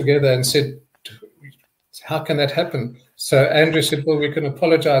us all together and said, how can that happen? So Andrew said, well, we can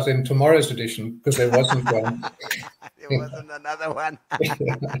apologize in tomorrow's edition because there wasn't one. There wasn't another one.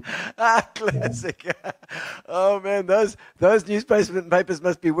 Classic. Oh man, those newspapers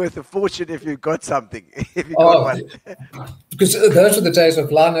must be worth a fortune if you got something. If you got one. Because those were the days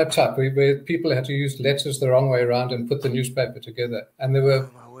of linotype, where people had to use letters the wrong way around and put the newspaper together. And there were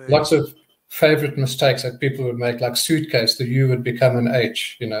lots of favorite mistakes that people would make, like suitcase, the U would become an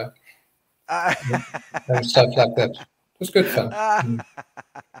H, you know, and stuff like that. It was good fun.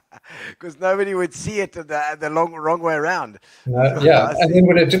 Because nobody would see it the wrong way around. Yeah, and then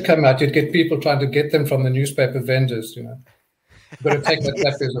when it did come out, you'd get people trying to get them from the newspaper vendors, you know. You've got to take that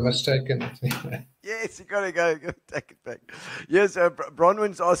back, there's a mistake in it. Yes, you got to go take it back. Yes,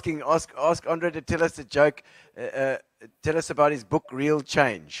 Bronwyn's ask Andre to tell us a joke. Tell us about his book, Real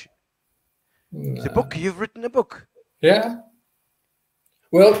Change. No. The book, you've written a book. Yeah.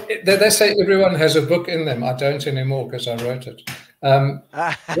 Well, they say everyone has a book in them. I don't anymore because I wrote it.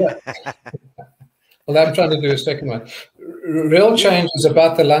 Yeah. Well, I'm trying to do a second one. Real Change is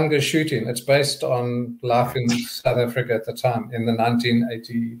about the Langa shooting. It's based on life in South Africa at the time, in the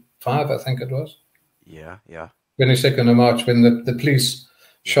 1985, I think it was. Yeah, yeah. 22nd of March, when the police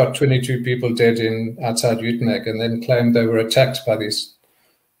shot 22 people dead outside Uitenhage and then claimed they were attacked by these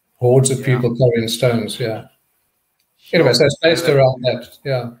hordes of people carrying stones, yeah. Anyway, so it's based around that,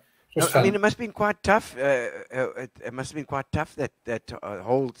 yeah. I mean, it must have been quite tough. It must have been quite tough that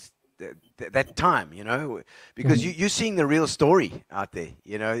holds that time, you know, because you're seeing the real story out there.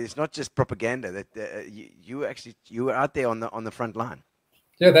 You know, it's not just propaganda. That you were out there on the front line.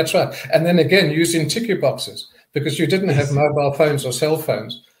 Yeah, that's right. And then again, using ticket boxes because you didn't have mobile phones or cell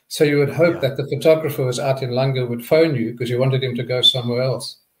phones, so you would hope that the photographer was out in Langa would phone you because you wanted him to go somewhere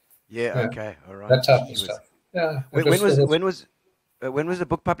else. Yeah. Okay. All right. That type of stuff. Yeah. When was the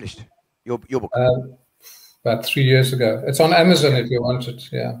book published? Your book? About 3 years ago. It's on Amazon if you want it.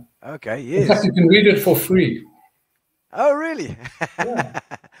 Yeah. Okay. Yes. In fact, you can read it for free. Oh, really? Yeah.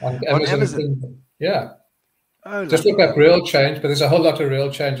 On Amazon. Yeah. Oh, just look up Real Change, but there's a whole lot of real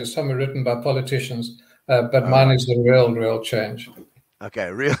changes. Some are written by politicians, but mine is the real change.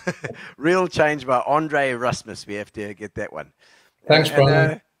 Okay, real change by Andre Erasmus. We have to get that one. Thanks,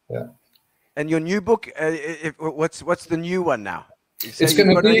 Brian. Yeah. And your new book, what's the new one now? It's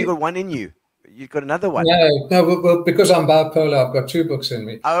going to be. Only got one in you. You've got another one. No. Well, because I'm bipolar, I've got 2 books in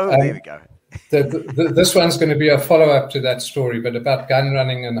me. Oh, there we go. This one's going to be a follow-up to that story, but about gun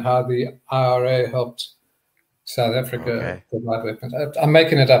running and how the IRA helped South Africa provide weapons. I'm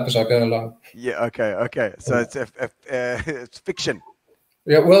making it up as I go along. Yeah. Okay. So it's fiction.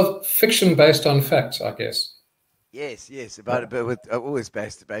 Yeah. Well, fiction based on facts, I guess. Yes, but with always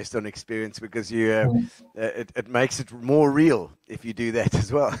based on experience, because you it makes it more real if you do that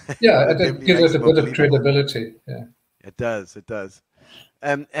as well. Yeah, it gives it a bit of credibility. Yeah, it does.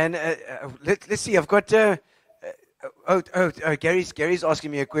 And let's see. I've got Gary's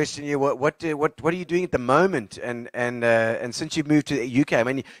asking me a question here. What are you doing at the moment? And since you've moved to the UK, I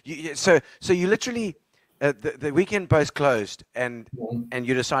mean, so you literally the Weekend Post closed, and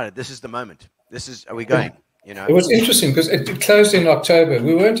you decided this is the moment. Are we going? You know, it was interesting because it closed in October.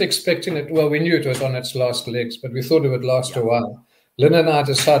 We weren't expecting it. Well, we knew it was on its last legs, but we thought it would last a while. Lynn and I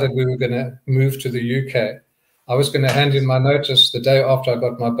decided we were going to move to the UK. I was going to hand in my notice the day after I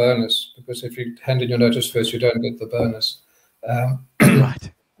got my bonus, because if you hand in your notice first, you don't get the bonus.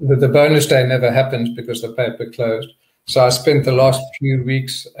 Right. The bonus day never happened because the paper closed. So I spent the last few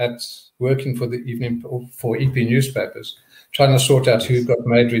weeks working for for EP newspapers, trying to sort out who got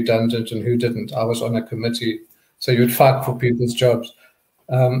made redundant and who didn't. I was on a committee, so you'd fight for people's jobs.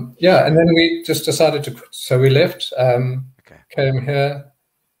 And then we just decided to quit. So we left, came here.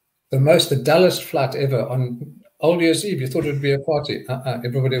 The dullest flight ever on Old Year's Eve. You thought it would be a party.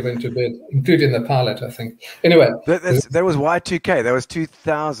 Everybody went to bed, including the pilot, I think. Anyway. That was Y2K. That was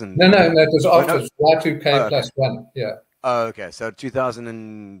 2000. No, it was after Y2K plus 1. Yeah. Oh, okay. So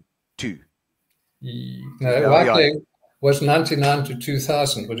 2002. No, Y2K was 99 to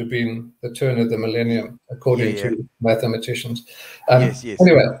 2000, would have been the turn of the millennium, according to mathematicians. Yes.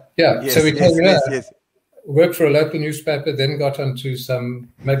 Anyway, Yes, so we came here. Yes. Worked for a local newspaper, then got onto some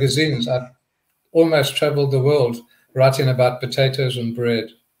magazines. I almost traveled the world writing about potatoes and bread.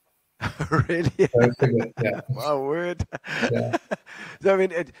 Really? Yeah. My word. Yeah. So, I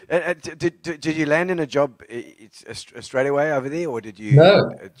mean, did you land in a job straight away over there, or did you? No.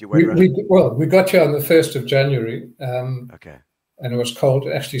 Did you wait we got here on the 1st of January. Okay. And it was cold.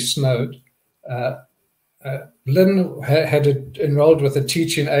 It actually snowed. Lynn had enrolled with a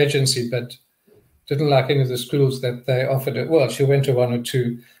teaching agency, but didn't like any of the schools that they offered it. Well, she went to 1 or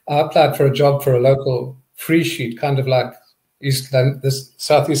 2. I applied for a job for a local free sheet, kind of like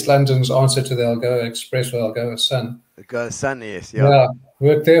Southeast London's answer to the Algoa Express or Algoa Sun. Algoa Sun, yes. Yeah,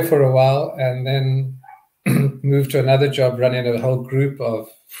 worked there for a while and then moved to another job running a whole group of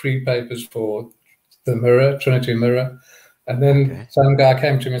free papers for the Mirror, Trinity Mirror. And then some guy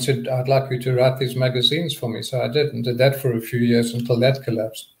came to me and said, I'd like you to write these magazines for me. So I did, and did that for a few years until that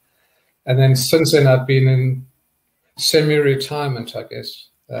collapsed. And then since then, I've been in semi-retirement, I guess.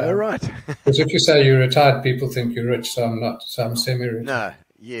 Right. Because if you say you're retired, people think you're rich, so I'm not. So I'm semi-retired. No,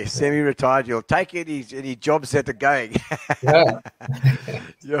 yes, semi-retired. You'll take any jobs that are going. Yeah.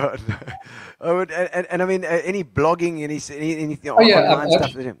 Yeah. No. And I mean, any blogging, anything online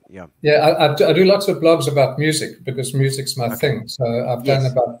stuff? Yeah, I do lots of blogs about music because music's my thing. So I've done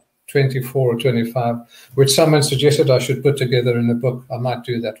about 24 or 25, which someone suggested I should put together in a book. I might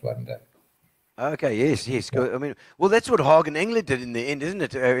do that one day. Okay, yes. I mean, well, that's what Hagen Engler did in the end, isn't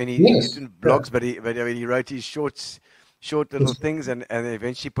it? He didn't blogs, but he wrote his short little things, and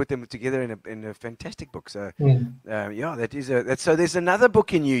eventually put them together in a fantastic book. So, that is so. There's another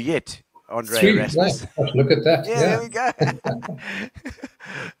book in you yet, Andre Erasmus. Right. Look at that. Yeah, there we go.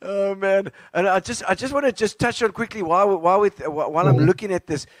 Oh man! And I just want to just touch on quickly while I'm looking at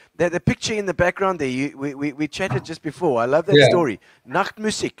this, the picture in the background there. We chatted just before. I love that story.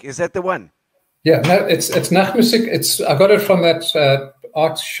 Nachtmusik, is that the one? Yeah, no, it's Nachtmusik. I got it from that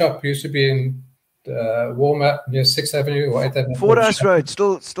art shop. Used to be in Walmart near 6th Avenue or 8th Avenue. Fordhouse Road,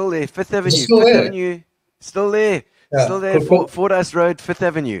 still there. 5th Avenue. Still 5th there. Avenue, still there. Yeah. Still there. Fordhouse Road, 5th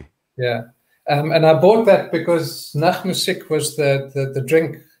Avenue. Yeah. And I bought that because Nachtmusik was the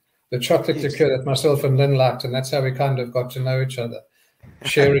drink, the chocolate liqueur that myself and Lynn liked, and that's how we kind of got to know each other,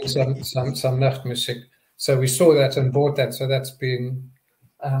 sharing some Nachtmusik. So we saw that and bought that. So that's been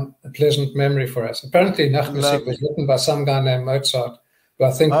a pleasant memory for us. Apparently, Nachtmusik was written by some guy named Mozart, who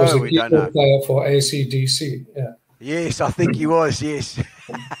I think was a keyboard player for AC/DC. Yeah. Yes, I think he was. Yes.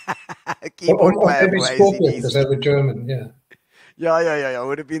 Keyboard or player maybe for Scorpion, AC/DC. because they were German. Yeah. Yeah.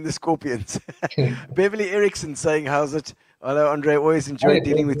 Would have been the Scorpions. Beverly Erickson saying, "How's it? Hello, Andre. Always enjoyed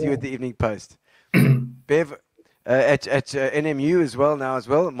dealing with you at the Evening Post." Bev at NMU as well now as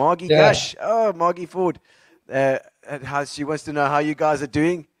well. Margie Gush. Oh, Margie Ford. How she wants to know how you guys are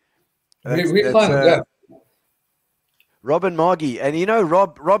doing. We find, yeah. Rob and Margie, and you know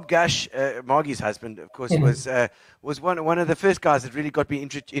Rob Gash, Margie's husband, of course, was one of the first guys that really got me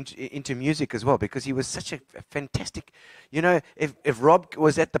into music as well, because he was such a fantastic. You know, if Rob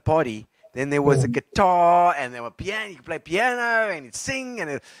was at the party, then there was a guitar and there were piano. You could play piano and he'd sing,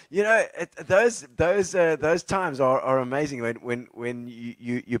 and you know those times are amazing when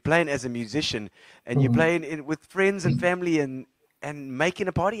you're playing as a musician and you're playing with friends and family and making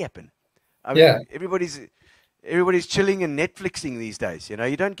a party happen. I mean, everybody's chilling and Netflixing these days. You know,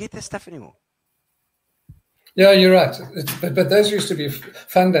 you don't get this stuff anymore. Yeah, you're right. But those used to be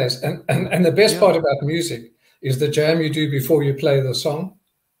fun days. And the best part about music is the jam you do before you play the song.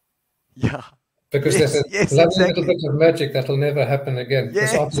 Yeah. Because there's a lovely little bit of magic that'll never happen again.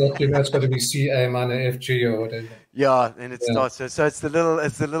 Because after that, you know it's got to be C, A minor, F, G, or whatever. Yeah, and it starts. So it's the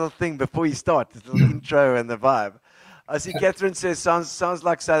little thing before you start, the little intro and the vibe. I see Catherine says, sounds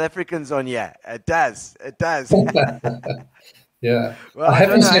like South Africans on here. It does. Yeah. Well, I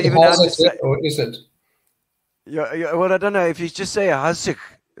haven't said Hazuk, or is it? Yeah, well, I don't know. If you just say Hazuk,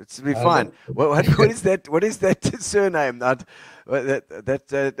 it'll be fine. What is that? What is that surname? That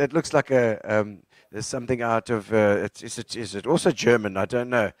looks like there's something out of. Is it also German? I don't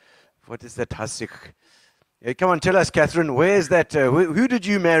know. What is that Hazuk? Yeah, come on, tell us, Catherine. Where's that? Who did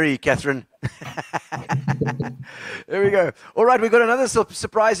you marry, Catherine? There we go. All right, we've got another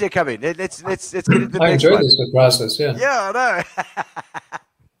surprise here coming. Let's get into the I next enjoy one. these surprises, yeah. Yeah, I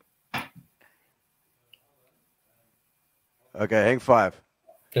know. Okay, hang 5.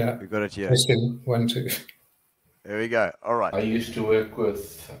 Yeah. We got it here. Testing 1, 2. There we go. All right. I used to work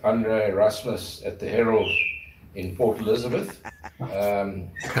with Andre Erasmus at the Herald in Port Elizabeth. I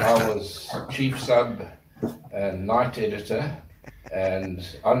was chief sub and night editor, and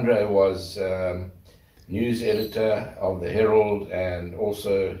Andre was news editor of the Herald, and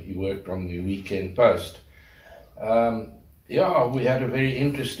also he worked on the Weekend Post. Yeah, we had a very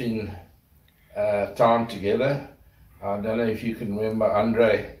interesting time together. I don't know if you can remember,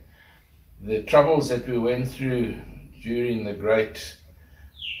 Andre, the troubles that we went through during the great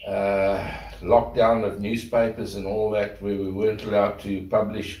lockdown of newspapers and all that, where we weren't allowed to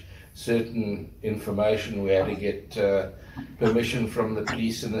publish certain information. We had to get permission from the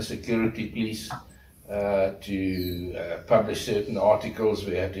police and the security police to publish certain articles.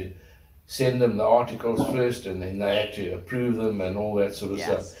 We had to send them the articles first, and then they had to approve them and all that sort of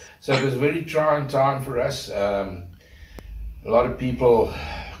stuff. So it was a very trying time for us. A lot of people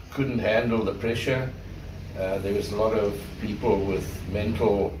couldn't handle the pressure. There was a lot of people with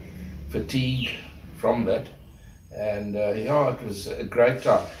mental fatigue from that. And yeah, it was a great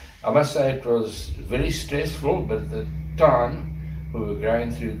time. I must say it was very stressful, but at the time we were going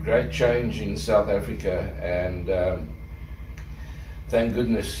through great change in South Africa, and thank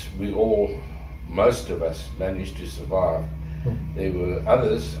goodness we all, most of us, managed to survive. There were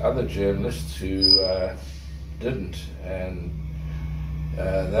other journalists who didn't, and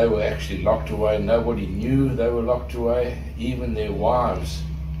they were actually locked away. Nobody knew they were locked away. Even their wives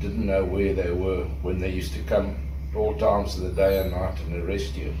didn't know where they were when they used to come at all times of the day and night and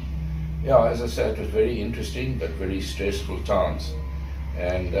arrest you. Yeah, as I said, it was very interesting but very stressful times.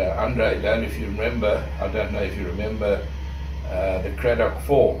 And Andre, I don't know if you remember, the Craddock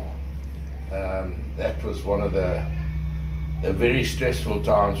Fall. That was one of the very stressful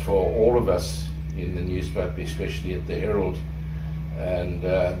times for all of us in the newspaper, especially at the Herald. And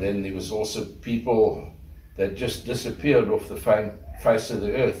then there was also people that just disappeared off the face of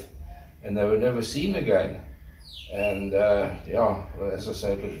the earth, and they were never seen again. And yeah, as I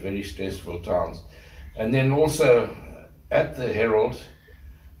say, it was very stressful times. And then also at the Herald,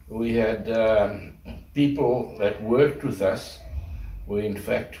 we had people that worked with us were in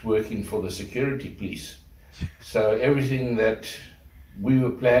fact working for the security police. So everything that we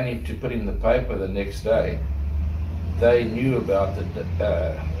were planning to put in the paper the next day, they knew about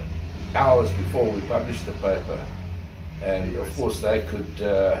the hours before we published the paper. And of course they could,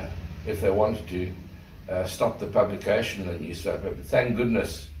 if they wanted to, stop the publication of the newspaper. But thank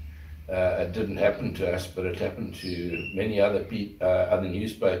goodness it didn't happen to us, but it happened to many other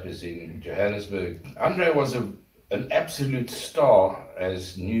newspapers in Johannesburg. Andre was an absolute star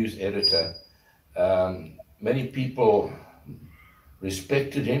as news editor. Many people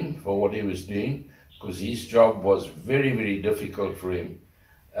respected him for what he was doing, because his job was very, very difficult for him.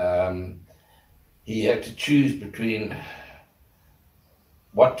 He had to choose between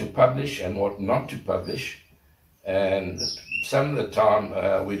what to publish and what not to publish, and some of the time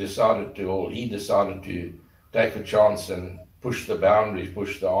he decided to take a chance and push the boundaries,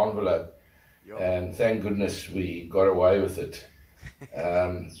 push the envelope, and thank goodness we got away with it.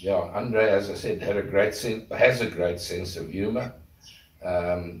 Yeah, Andre, as I said, has a great sense of humor.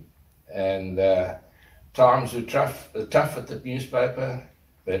 And times were tough at the newspaper,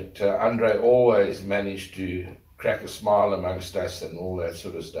 but Andre always managed to crack a smile amongst us and all that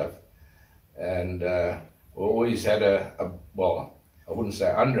sort of stuff. And we always had well, I wouldn't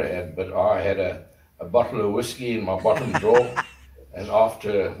say Andre had, but I had a bottle of whiskey in my bottom drawer. And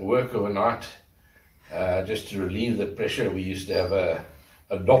after work overnight, just to relieve the pressure, we used to have a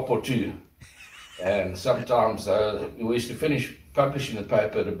dop or two. And sometimes we used to finish publishing the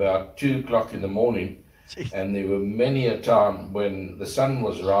paper at about 2 o'clock in the morning. And there were many a time when the sun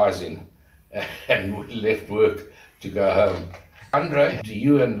was rising and we left work to go home. Andre, to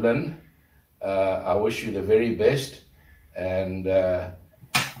you and Lynn, I wish you the very best, and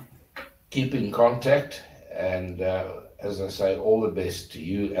keep in contact, and as I say, all the best to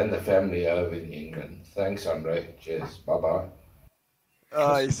you and the family over in England. Thanks, Andre. Cheers. Bye-bye.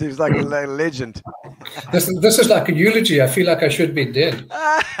 Oh, he seems like a legend. This is like a eulogy. I feel like I should be dead.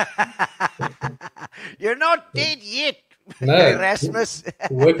 You're not dead yet, No, Erasmus.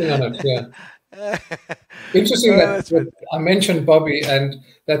 working on it, yeah. Interesting that I mentioned Bobby and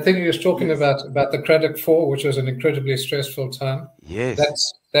that thing he was talking about the Craddock Four, which was an incredibly stressful time. Yes.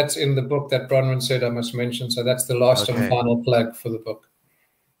 That's in the book that Bronwyn said I must mention. So that's the last and final plug for the book.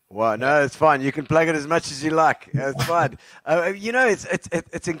 Well, no, it's fine. You can plug it as much as you like. It's fine. You know,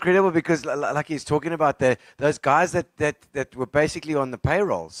 it's incredible because, like he's talking about those guys that were basically on the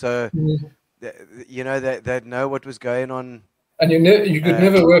payroll. So, you know, they know what was going on. And you could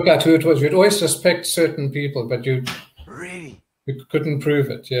never work out who it was. You'd always suspect certain people, but you couldn't prove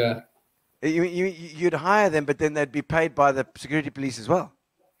it. Yeah. You'd hire them, but then they'd be paid by the security police as well.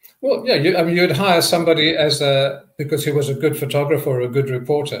 Well, yeah. You'd hire somebody because he was a good photographer or a good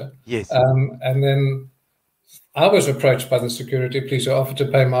reporter. Yes. And then I was approached by the security police who offered to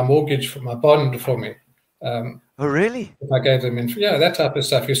pay my mortgage for my bond for me. Oh, really? If I gave them that type of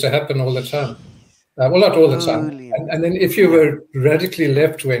stuff used to happen all the time. Well, not all the time. And then if you were radically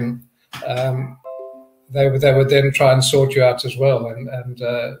left-wing, they would then try and sort you out as well and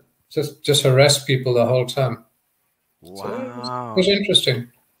just harass people the whole time. Wow. So it was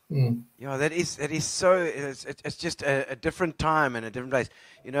interesting. Yeah, that is so. It's just a different time and a different place.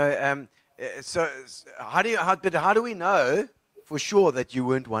 You know, so how do we know for sure that you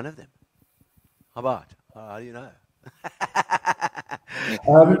weren't one of them? How do you know?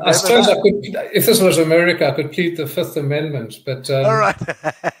 I suppose I could, if this was America, I could plead the Fifth Amendment, but all right.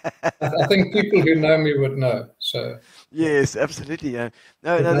 I think people who know me would know. So yes, absolutely. No,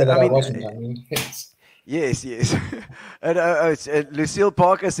 I wasn't. I mean, yes. And, Lucille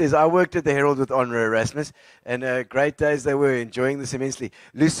Parker says, I worked at the Herald with Andre Erasmus, and great days they were, enjoying this immensely.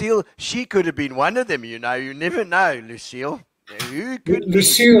 Lucille, she could have been one of them, you know. You never know, Lucille.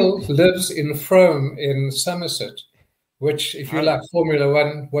 Lucille lives in Frome in Somerset, which, if you like Formula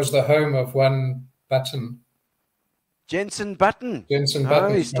One, was the home of one Button. Jensen Button. Jensen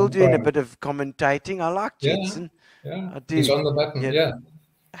Button. Oh, he's still doing a bit of commentating. I like Jensen. Yeah, I do. He's on the button, yeah.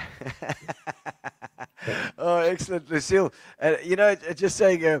 Oh, excellent, Lucille. You know, just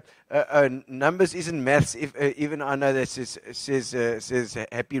saying, numbers isn't maths. If even I know that says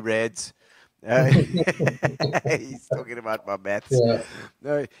happy rads. He's talking about my maths. Yeah.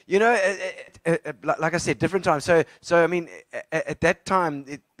 No, you know, like I said, different times. So I mean, at that time,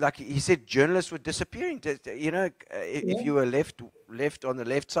 like he said, journalists were disappearing. You know, if you were left on the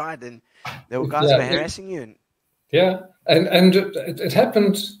left side, and there were guys were harassing you. And it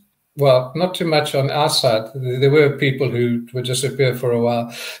happened. Well, not too much on our side. There were people who would disappear for a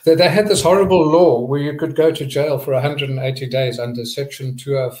while. They had this horrible law where you could go to jail for 180 days under Section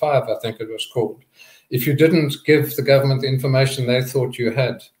 205, I think it was called, if you didn't give the government the information they thought you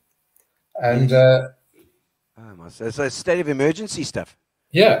had. And so state of emergency stuff.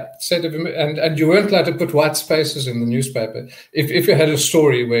 Yeah, and you weren't allowed to put white spaces in the newspaper. If you had a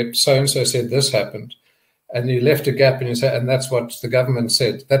story where so-and-so said this happened, and you left a gap and you said, and that's what the government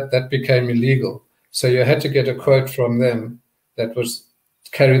said, that became illegal. So you had to get a quote from them that was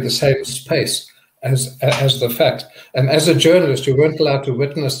carry the same space as the fact. And as a journalist, you weren't allowed to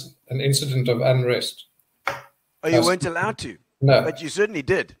witness an incident of unrest. Oh, you weren't allowed to? No. But you certainly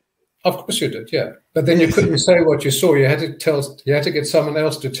did. Of course you did, yeah. But then you couldn't say what you saw. You had to get someone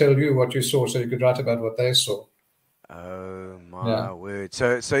else to tell you what you saw so you could write about what they saw. Oh my word!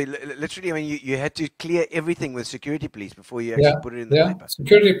 So literally, I mean, you had to clear everything with security police before you actually put it in the paper.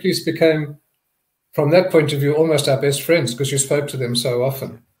 Security police became, from that point of view, almost our best friends because you spoke to them so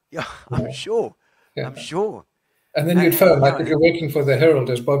often. Yeah, I'm sure. Yeah. I'm sure. And then you'd phone, like if you're working for the Herald,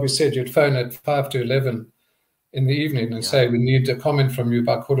 as Bobby said, you'd phone at 5 to 11 in the evening and say, we need a comment from you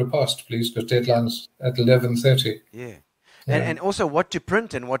by 15:15, please, because deadline's at 11:30. Yeah. And also what to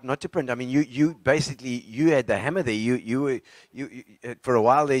print and what not to print. I mean, you basically had the hammer there. You for a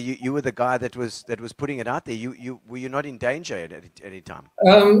while there. You were the guy that was putting it out there. Were you not in danger at any time?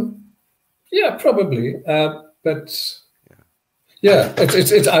 Yeah, probably. But yeah,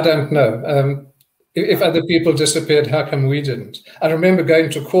 it's I don't know. If other people disappeared, how come we didn't? I remember going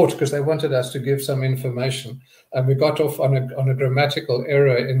to court because they wanted us to give some information, and we got off on a grammatical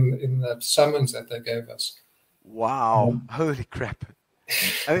error in the summons that they gave us. Wow! Holy crap!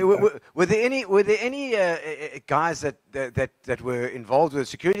 I mean, were there any guys that were involved with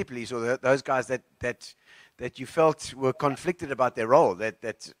security police, or those guys that you felt were conflicted about their role, that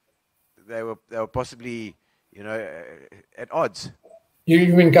they were possibly at odds?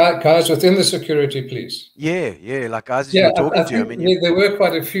 You mean guys within the security police? Yeah, like guys you were talking to. I mean, there were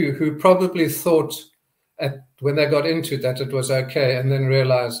quite a few who probably thought when they got into it that it was okay, and then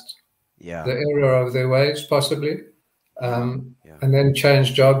realized the error of their ways, possibly, and then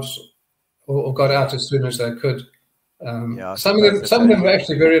changed jobs or got out as soon as they could. Some of them were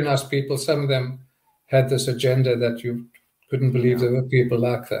actually very nice people. Some of them had this agenda that you couldn't believe there were people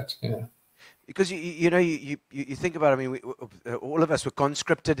like that. Yeah. Because you think about it, I mean, all of us were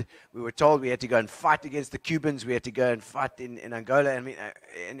conscripted. We were told we had to go and fight against the Cubans. We had to go and fight in Angola. I mean,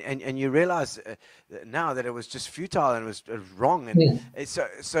 and you realize now that it was just futile and it was wrong. And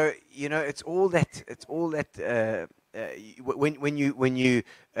so it's all that. It's all that. When you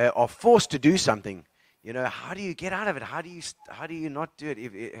are forced to do something, how do you get out of it? How do you not do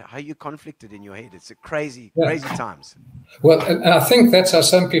it? How are you conflicted in your head? It's crazy times. Well, and I think that's how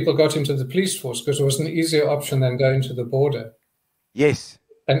some people got into the police force, because it was an easier option than going to the border. Yes.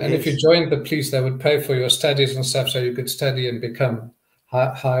 And if you joined the police, they would pay for your studies and stuff so you could study and become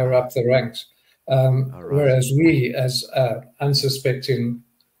higher up the ranks. Whereas we, as unsuspecting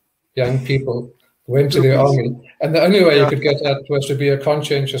young people, went to the army, and the only way you could get out was to be a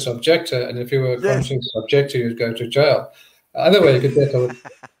conscientious objector, and if you were a conscientious objector, you'd go to jail. The other way you could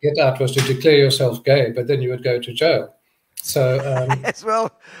get out was to declare yourself gay, but then you would go to jail. So as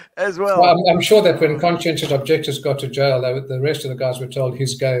well. So I'm sure that when conscientious objectors got to jail, the rest of the guys were told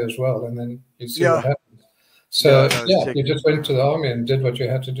he's gay as well, and then you'd see what happens. So you just went to the army and did what you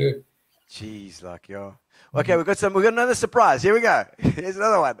had to do. Jeez, Okay, we've got another surprise. Here we go. Here's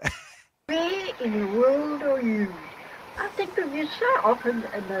another one. Where in the world are you? I think of you so often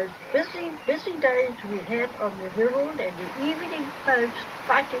in those busy days we had on the Herald and the Evening Post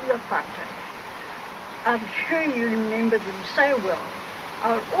fighting the fighter. I'm sure you remember them so well.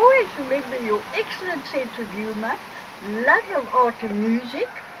 I'll always remember your excellent sense of humour, love of art and music,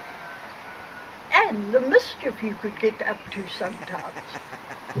 and the mischief you could get up to sometimes.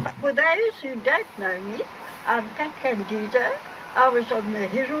 For those who don't know me, I'm Candido. I was on the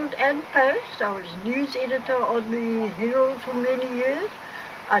Herald and Post. I was news editor on the Herald for many years.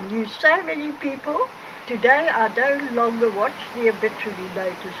 I knew so many people. Today I no longer watch the obituary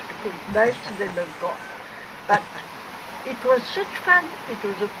notice because most of them have gone. But it was such fun. It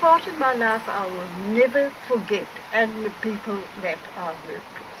was a part of my life I will never forget, and the people that I worked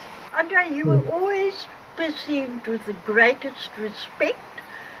with. Andre, you were always perceived with the greatest respect.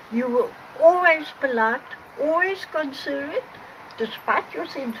 You were always polite, always considerate, despite your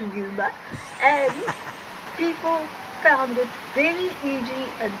sense of humour, and people found it very easy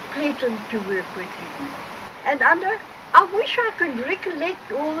and pleasant to work with you. And Andre, I wish I could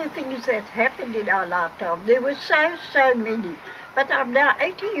recollect all the things that happened in our lifetime. There were so many. But I'm now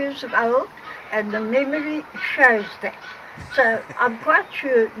 80 years old, and the memory shows that. So I'm quite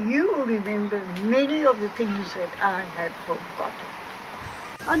sure you will remember many of the things that I have forgotten.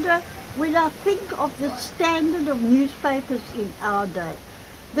 Andre, when I think of the standard of newspapers in our day,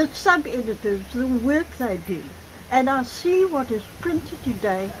 the sub-editors, the work they do, and I see what is printed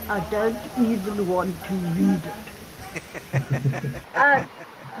today, I don't even want to read it. I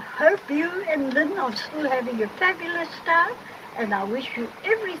hope you and Lynn are still having a fabulous time, and I wish you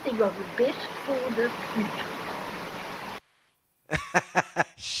everything of the best for the future.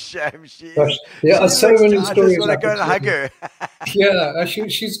 Shame she is. Gosh, yeah, so many stories. I just want to go and hug her. Yeah,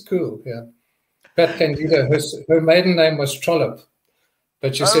 she's cool. Yeah, Pat Candido. Her maiden name was Trollope,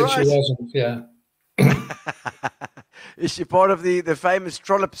 but she said she wasn't. Yeah. Is she part of the famous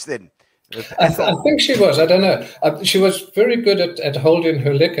Trollops then? I think she was. I don't know. She was very good at holding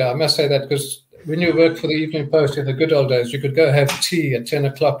her liquor. I must say that, because when you worked for the Evening Post in the good old days, you could go have tea at 10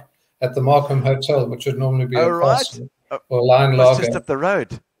 o'clock at the Markham Hotel, which would normally be a castle or line lager. Just up the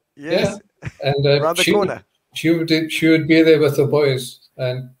road. Yes. Yeah. And around the corner. She would be there with the boys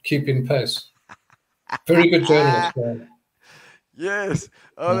and keeping pace. Very good journalist. Yeah. Yes.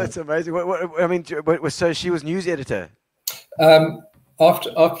 Oh, that's amazing. I mean, so she was news editor.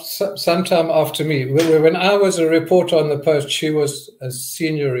 Sometime after me, when I was a reporter on the Post, she was a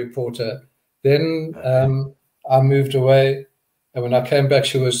senior reporter. Then I moved away, and when I came back,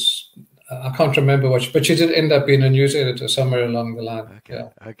 she was. I can't remember but she did end up being a news editor somewhere along the line. Okay. Yeah.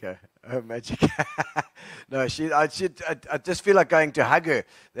 Okay. Oh, magic. No, I just feel like going to hug her.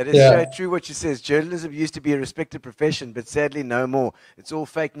 That is so true what she says. Journalism used to be a respected profession, but sadly no more. It's all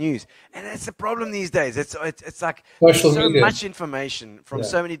fake news. And that's the problem these days. It's like there's so much information from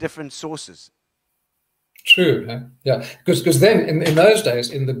so many different sources. True. Huh? Yeah. Because then in those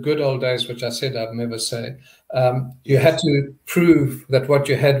days, in the good old days, which I said I'd never say, you had to prove that what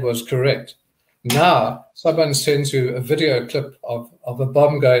you had was correct. Now, someone sends you a video clip of a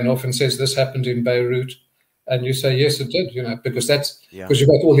bomb going off and says this happened in Beirut, and you say, yes, it did, because because you've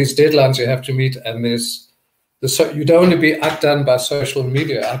got all these deadlines you have to meet, and you don't want to be outdone by social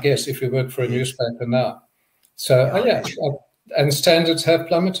media, I guess, if you work for a newspaper now. So, and standards have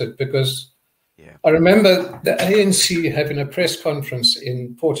plummeted because I remember the ANC having a press conference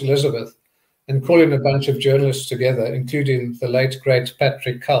in Port Elizabeth and calling a bunch of journalists together, including the late, great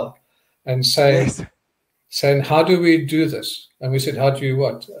Patrick Cull, and saying, how do we do this? And we said, how do you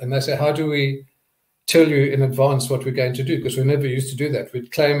what? And they said, how do we tell you in advance what we're going to do? Because we never used to do that.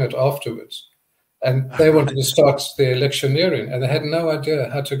 We'd claim it afterwards. And they wanted to start the electioneering, and they had no idea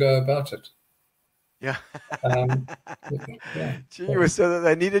how to go about it. Yeah. Gee, so that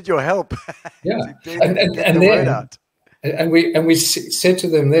they needed your help. Yeah. And we said to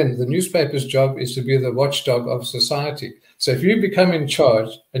them then, the newspaper's job is to be the watchdog of society. So if you become in charge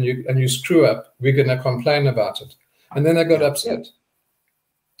and you screw up, we're going to complain about it. And then they got upset.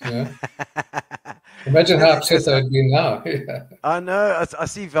 Imagine how upset they'd be now. I know. I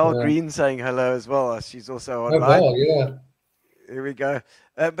see Val Green saying hello as well. She's also online. Val, yeah. Here we go.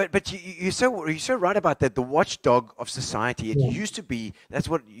 But you're so right about that. The watchdog of society. It used to be. That's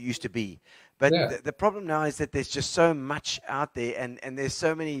what it used to be. But the problem now is that there's just so much out there, and there's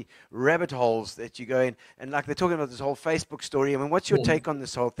so many rabbit holes that you go in. And like they're talking about this whole Facebook story. I mean, what's your take on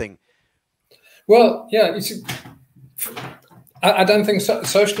this whole thing? Well, yeah, you see, I don't think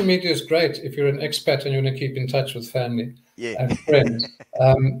social media is great if you're an expat and you want to keep in touch with family and friends.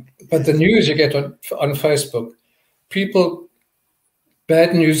 But the news you get on Facebook,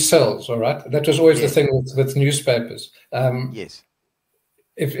 bad news sells, all right? That was always the thing with newspapers. Yes.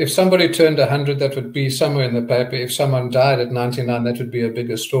 If somebody turned 100, that would be somewhere in the paper. If someone died at 99, that would be a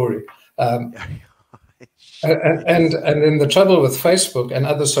bigger story. And then the trouble with Facebook and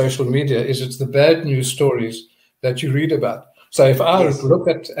other social media is it's the bad news stories that you read about. So if I look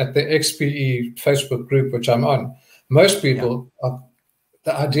at the XPE Facebook group, which I'm on, most people,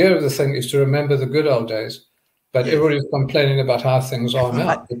 the idea of the thing is to remember the good old days, but everybody's complaining about how things are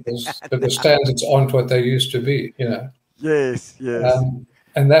now because standards aren't what they used to be, Yes.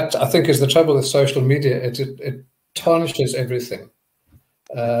 And that, I think, is the trouble with social media. It tarnishes everything.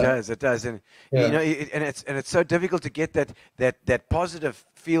 It does, and it's so difficult to get that positive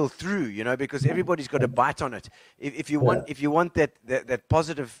feel through, because everybody's got a bite on it. If you want that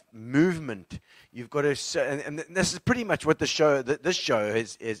positive movement, you've got to. And this is pretty much what this show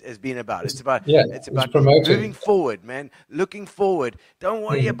has been about. It's about moving forward, man, looking forward. Don't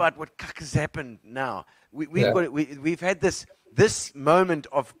worry about what has happened now. We've had this moment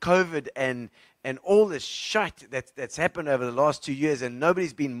of COVID and all this shite that's happened over the last 2 years, and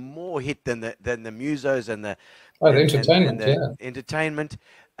nobody's been more hit than the musos and the entertainment.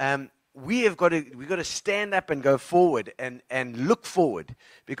 We've got to stand up and go forward and look forward,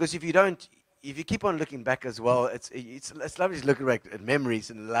 because if you keep on looking back as well, it's lovely to look back at memories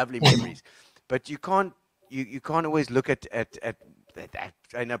and lovely memories, but you can't always look at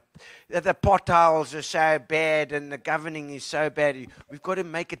the potholes are so bad and the governing is so bad. We've got to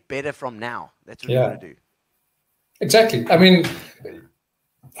make it better from now. That's what we've got to do. Exactly. I mean,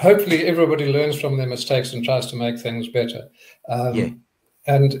 hopefully everybody learns from their mistakes and tries to make things better.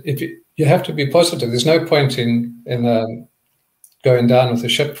 And if you have to be positive. There's no point in going down with the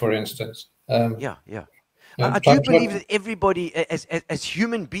ship, for instance. I do believe that everybody, as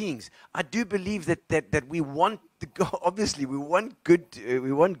human beings, I do believe that we want to go. Obviously, we want good.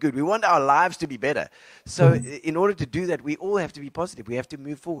 We want our lives to be better. So, in order to do that, we all have to be positive. We have to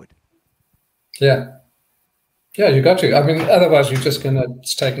move forward. Yeah, you got to. I mean, otherwise, you're just going to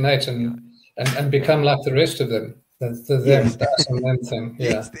stagnate and become like the rest of them. The us and them thing.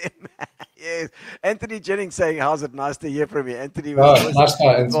 Yeah. Yes, them. Yes. Anthony Jennings saying, "How's it? Nice to hear from you, Anthony." Nice to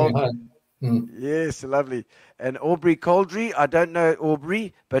Anthony. Hi. Yes, lovely. And Aubrey Coldry, I don't know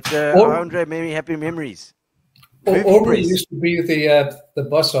Aubrey, but Andre, many happy memories. Aubrey used to be the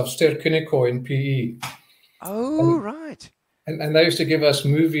boss of Stead in PE. Oh, right. And they used to give us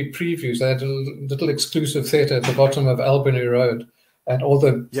movie previews. They had a little exclusive theatre at the bottom of Albany Road, and all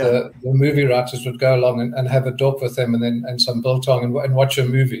the movie writers would go along and have a dop with them, and some biltong and watch a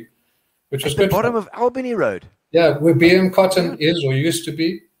movie, which was at the good. Bottom of Albany Road. Yeah, where BM Cotton is or used to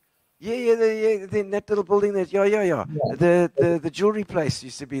be. Yeah, that little building there. Yeah. The jewelry place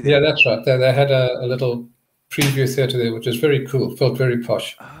used to be there. Yeah, that's right. They had a little preview theatre there, which is very cool. Felt very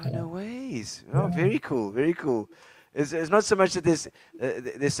posh. Oh, no ways. Oh, very cool. Very cool. It's not so much that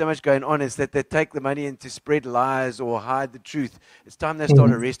there's so much going on. It's that they take the money in to spread lies or hide the truth. It's time they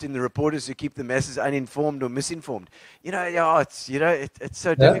start arresting the reporters who keep the masses uninformed or misinformed. It's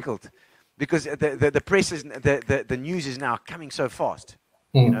so difficult because the press is the news is now coming so fast.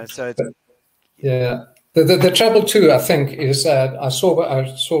 So it's, The trouble too, I think, is I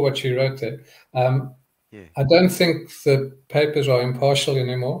saw what you wrote there. I don't think the papers are impartial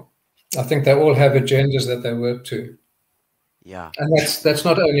anymore. I think they all have agendas that they work to. Yeah, and that's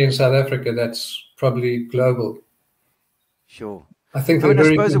not only in South Africa. That's probably global. Sure. I think. I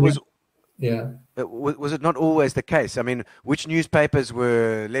suppose it was. Yeah. Was it not always the case? I mean, which newspapers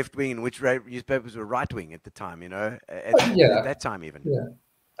were left wing and which newspapers were right wing at the time? At that time even. Yeah.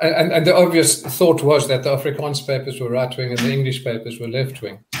 And the obvious thought was that the Afrikaans papers were right wing and the English papers were left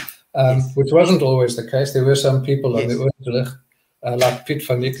wing, which wasn't always the case. There were some people on the Oortelig, like Piet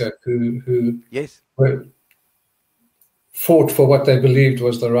van Niekerk, who fought for what they believed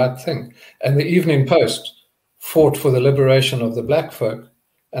was the right thing. And the Evening Post fought for the liberation of the black folk.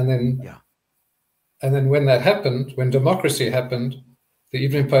 And then when that happened, when democracy happened, the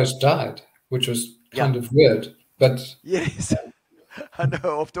Evening Post died, which was kind of weird. But yes. I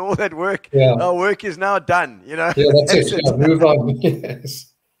know. After all that work, our work is now done. Yeah, that's it. Yeah, move on.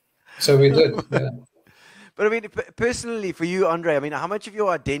 Yes. So we did. Yeah. But I mean, personally, for you, Andre, I mean, how much of your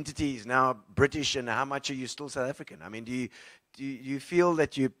identity is now British, and how much are you still South African? I mean, do you feel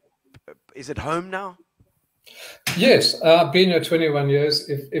that is it home now? Yes, I've been here 21 years.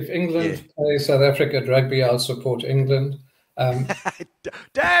 If England plays South Africa at rugby, I'll support England.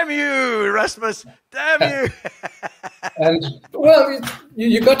 Damn you, Erasmus! Damn you! And well,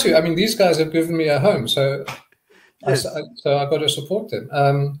 you got to. I mean, these guys have given me a home, so I've got to support them.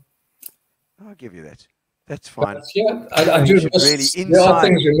 I'll give you that. That's fine. But, yeah, I do miss. There are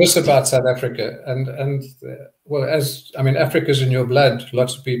things you miss about South Africa, and Africa's in your blood.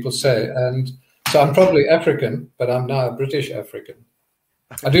 Lots of people say, and so I'm probably African, but I'm now a British African.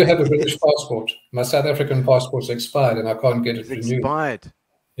 I do have a British passport. My South African passport's expired, and I can't get it renewed. Expired.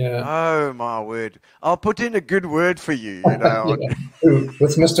 Yeah. Oh my word! I'll put in a good word for you.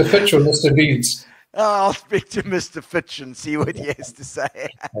 With Mr. Fitch or Mr. Beads. I'll speak to Mr. Fitch and see what he has to say.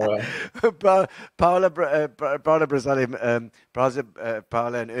 Right. Paula Brazali,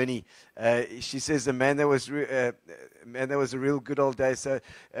 Paula and Ernie, she says the man that was a real good old day. So,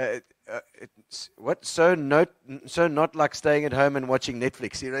 so not like staying at home and watching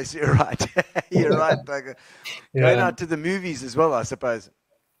Netflix. You're right. You're right. Like, going out to the movies as well, I suppose.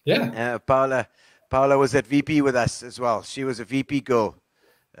 Yeah. Paula was at VP with us as well. She was a VP girl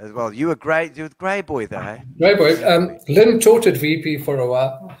as well. You were great. You were grey boy though, eh? Grey boy. Lynn taught at VP for a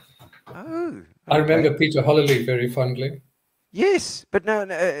while. Oh. Okay. I remember Peter Holloley very fondly. Yes, but no,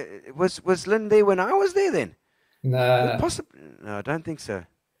 was Lynn there when I was there then? Nah. No, I don't think so.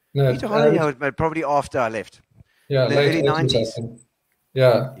 No. Peter Holloley was probably after I left. Yeah, the late early 90s.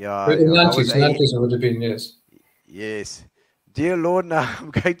 Yeah. Yeah. 90s it would have been, yes. Yes. Dear Lord, now I'm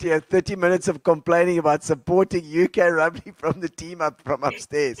going to have 30 minutes of complaining about supporting UK rugby from the team from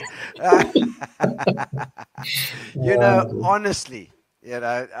upstairs. Honestly,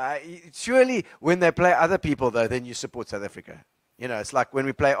 surely when they play other people, though, then you support South Africa. It's like when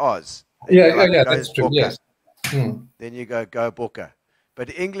we play Oz. That's true, yes. Then you go Booker.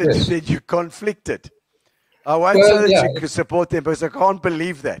 But England said you conflicted. I won't say that you could support them because I can't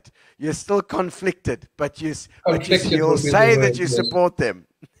believe that. You're still conflicted, but you'll say that you support them.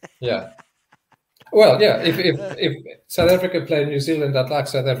 Yeah. Well, yeah, if South Africa play New Zealand, I'd like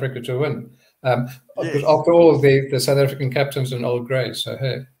South Africa to win. After all, the South African captain's an old grey, so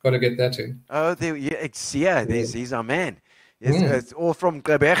hey, got to get that in. Oh, he's our man. It's all from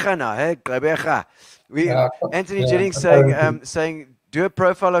Glebecha now, hey? Glebecha. Anthony Jennings saying, do a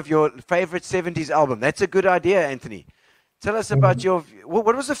profile of your favorite 70s album. That's a good idea, Anthony. Tell us about what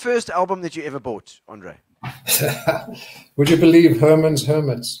was the first album that you ever bought, Andre? Would you believe Herman's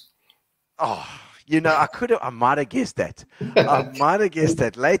Hermits? Oh, You know, I might have guessed that. I might have guessed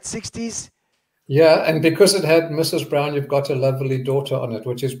that. Late 60s? Yeah, and because it had Mrs. Brown, You've Got a Lovely Daughter on it,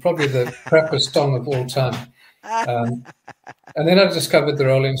 which is probably the crappiest song of all time. And then I discovered the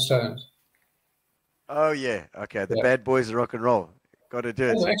Rolling Stones. Oh, yeah. Okay, the bad boys of rock and roll. Got to do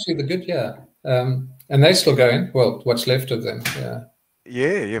it. Oh, actually, the good, yeah. And they're still going. Well, what's left of them, yeah.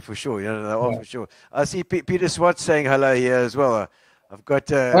 Yeah, for sure. Yeah, they are for sure. I see Peter Swart saying hello here as well. I've got...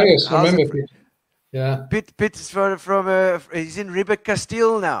 oh, yes, I remember Peter. Yeah. Peter's from he's in Riebeek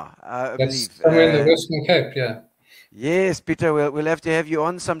Kasteel now, I believe. Somewhere in the Western Cape, yeah. Yes, Peter, we'll have to have you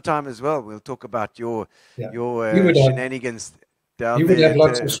on sometime as well. We'll talk about your shenanigans down there. You would have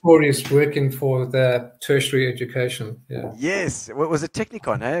lots of stories working for their tertiary education, yeah. Yes. What was it,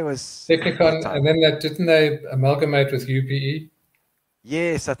 Technikon, eh? It was Technikon, and then didn't they amalgamate with UPE?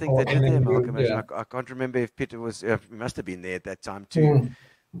 Yes, I think they did the amalgamation. Yeah. I can't remember if Peter was, he must have been there at that time too.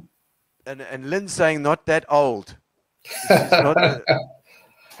 And Lynn's saying not that old. Not that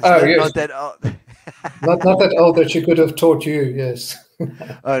old. not that old that she could have taught you, yes.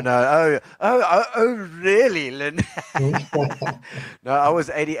 Oh no! Oh, really, Lynn? No, I was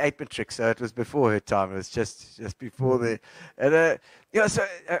 88 matric, so it was before her time. It was just before the, and yeah. So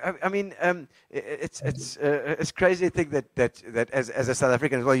I mean, it's crazy to think that as a South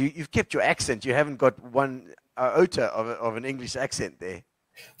African as well, you've kept your accent. You haven't got one iota of an English accent there.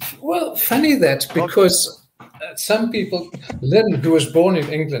 Well, funny that, because some people, Lynn, who was born in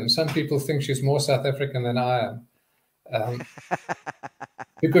England, some people think she's more South African than I am.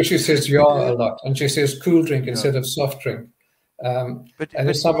 Because she says "ya" a lot, and she says "cool drink" instead of "soft drink." But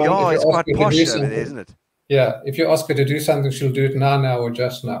is quite posh, isn't it? Yeah, if you ask her to do something, she'll do it now, or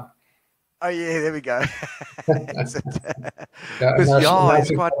just now. Oh yeah, there we go. Because "ya" is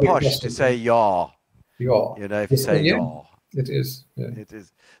quite posh to say "ya." "Ya." You know, if you say "ya." It is. Yeah. It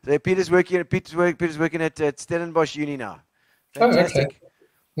is. So Peter's working at Stellenbosch Uni now. Fantastic.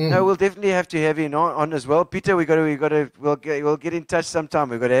 Oh, okay. No, we'll definitely have to have you on as well, Peter. We'll get in touch sometime.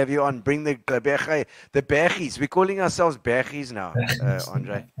 We've got to have you on. Bring the Bergies. We're calling ourselves Bergies now,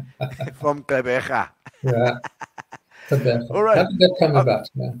 Andre, from Gqeberha. Yeah. All right. How did that come about?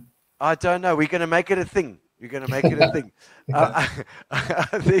 Yeah. I don't know. We're going to make it a thing. We're going to make it a thing.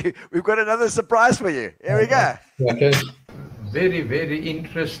 We've got another surprise for you. Here we go. Okay. Very, very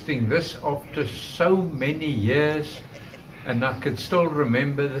interesting. This after so many years. And I can still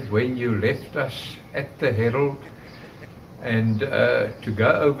remember that when you left us at the Herald and to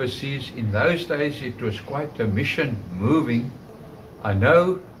go overseas. In those days, it was quite a mission moving. I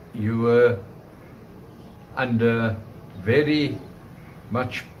know you were under very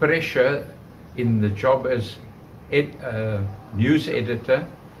much pressure in the job as news editor.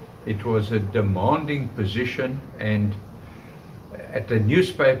 It was a demanding position, and at the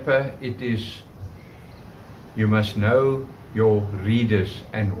newspaper, it is, you must know your readers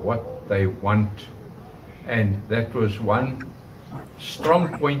and what they want. And that was one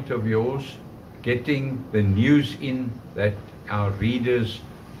strong point of yours, getting the news in that our readers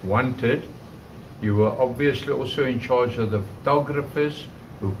wanted. You were obviously also in charge of the photographers,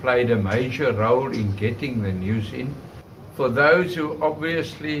 who played a major role in getting the news in. For those who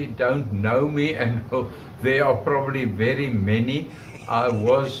obviously don't know me, and there are probably very many, I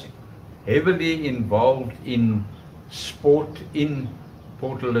was heavily involved in sport in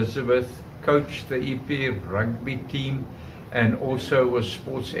Port Elizabeth, coached the EP rugby team, and also was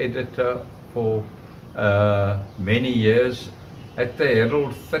sports editor for many years. At the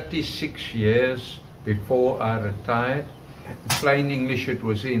Herald, 36 years before I retired. In plain English, it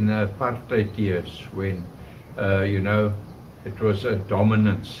was in apartheid years when, you know, it was a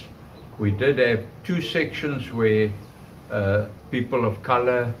dominance. We did have two sections where people of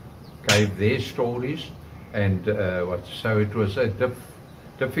color gave their stories, and so it was a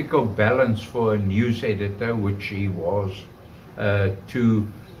difficult balance for a news editor, which he was, to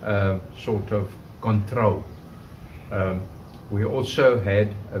sort of control. We also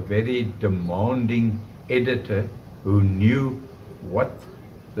had a very demanding editor who knew what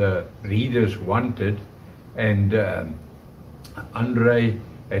the readers wanted, and Andre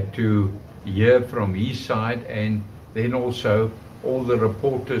had to hear from his side, and then also all the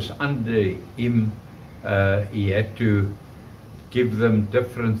reporters under him, he had to give them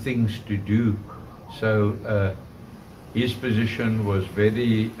different things to do. So his position was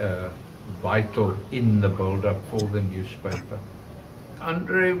very vital in the build-up for the newspaper.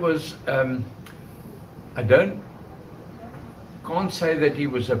 Andre was, I can't say that he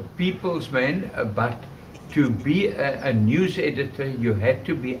was a people's man, but to be a news editor, you had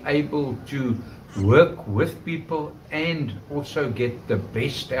to be able to work with people and also get the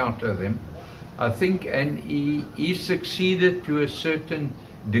best out of them. I think, and he succeeded to a certain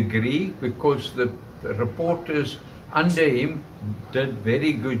degree because the reporters under him did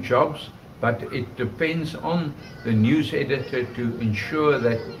very good jobs, but it depends on the news editor to ensure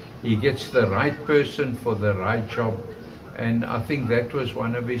that he gets the right person for the right job. And I think that was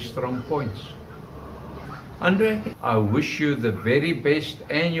one of his strong points. Andre, I wish you the very best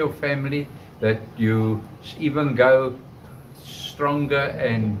and your family, that you even go stronger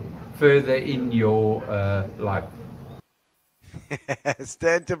and further in your life.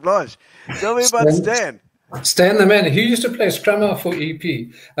 Stan Terblanche. Tell me about Stan. Stan the man. He used to play scrummer for EP.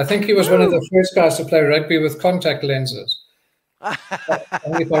 I think he was one of the first guys to play rugby with contact lenses.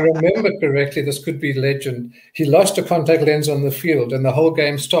 And if I remember correctly, this could be legend. He lost a contact lens on the field and the whole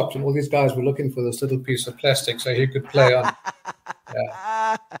game stopped and all these guys were looking for this little piece of plastic so he could play on.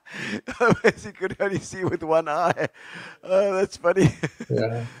 Yeah. He could only see with one eye. Oh, that's funny.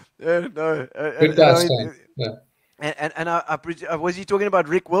 Yeah. No. Good guy, Stan. Yeah. And was he talking about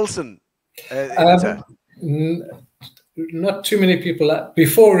Rick Wilson? Not too many people.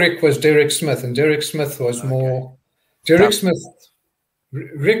 Before Rick was Derek Smith, and Derek Smith was more... Derek Smith,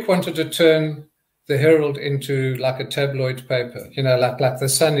 Rick wanted to turn the Herald into like a tabloid paper, you know, like the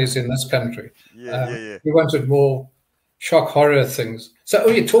Sun is in this country. Yeah. He wanted more shock horror things. So,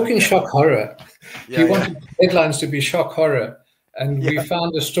 you're talking shock horror. He wanted headlines to be shock horror. And we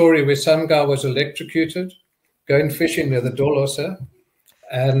found a story where some guy was electrocuted, going fishing near the Dolosa.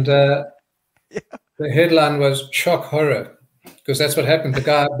 And the headline was shock horror, because that's what happened. The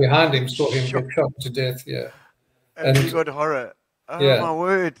guy behind him saw him get shot to death, And he got horror. Oh my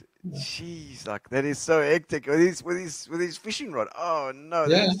word! Jeez, like that is so hectic with his fishing rod. Oh no,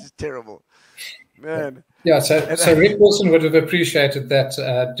 that's just terrible, man. Yeah, so Rick Wilson would have appreciated that.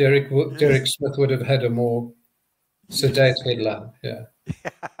 Derek Smith would have had a more sedate headline. Yeah.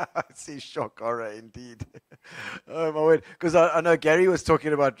 I see shock horror indeed. Oh my word! Because I know Gary was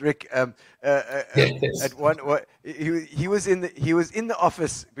talking about Rick. At one, he was in the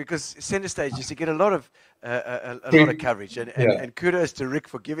office because Centre Stage used to get a lot of coverage, and kudos to Rick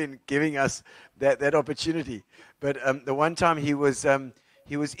for giving us that opportunity. But the one time he was in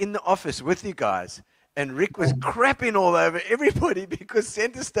the office with you guys, and Rick was crapping all over everybody because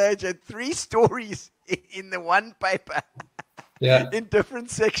Centre Stage had 3 stories in the one paper. In different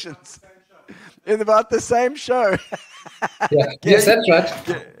sections, in about the same show. Yes, that's right.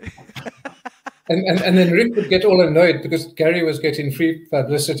 And then Rick would get all annoyed because Gary was getting free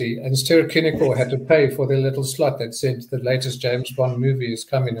publicity and Ster-Kinekor had to pay for their little slot that said the latest James Bond movie is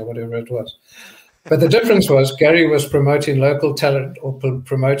coming or whatever it was. But the difference was Gary was promoting local talent or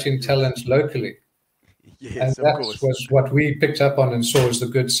promoting talent locally. Yes, and that was what we picked up on and saw as the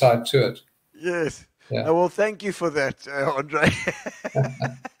good side to it. Yes. Yeah. Oh, well, thank you for that, Andre.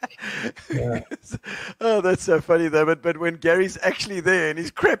 Oh, that's so funny, though. But when Gary's actually there and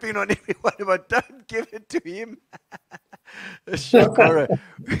he's crapping on everyone about don't give it to him. Shock horror.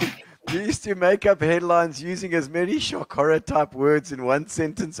 We used to make up headlines using as many shock horror type words in one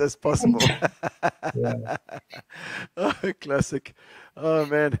sentence as possible. Oh, classic. Oh,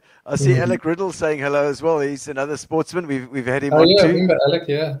 man. I see Alec Riddle saying hello as well. He's another sportsman. We've had him on too. I remember Alec,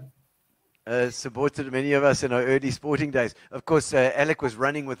 supported many of us in our early sporting days. Of course, Alec was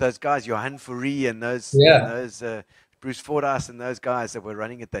running with those guys, Johan Fourie and those Bruce Fordyce and those guys that were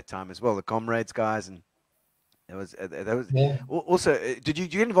running at that time as well, the Comrades guys. And also, did you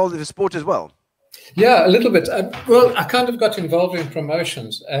get involved in the sport as well? Yeah, a little bit. Well, I kind of got involved in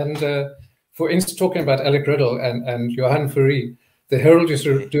promotions. And for instance, talking about Alec Riddle and Johan Fourie, the Herald used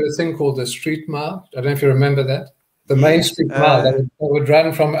to do a thing called the Street Mile. I don't know if you remember that. The Main Street Mile that would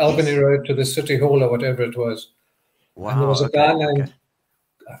run from Albany Road to the City Hall or whatever it was. Wow. And there was a guy named,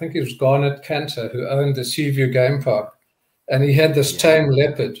 I think it was Garnet Cantor, who owned the Seaview Game Park. And he had this tame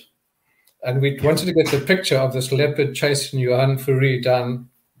leopard. And we wanted to get the picture of this leopard chasing Johan Fourie down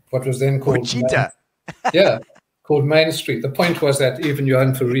what was then called cheetah. Called Main Street. The point was that even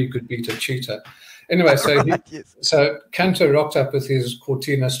Johan Fourie could beat a cheetah. Anyway, so Cantor rocked up with his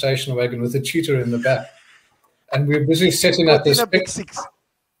Cortina station wagon with a cheetah in the back. And we were busy setting up this picture.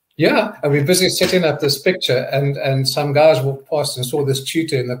 Yeah, and we were busy setting up this picture, and some guys walked past and saw this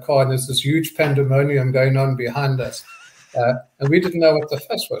cheetah in the car, and there's this huge pandemonium going on behind us. And we didn't know what the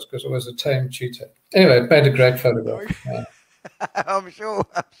fuss was because it was a tame cheetah. Anyway, it made a great photograph. I'm sure.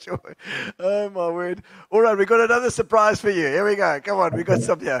 Oh, my word. All right, we got another surprise for you. Here we go. Come on, we got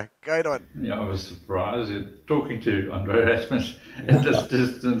some here. Going on. Yeah, I was surprised at talking to Andre Erasmus at this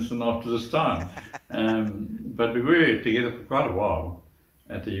distance and after this time. But we were together for quite a while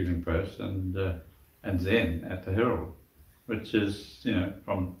at the Evening Post and then at the Herald, which is,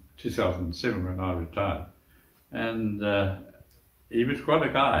 from 2007 when I retired. And he was quite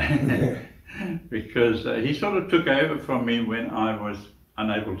a guy because he sort of took over from me when I was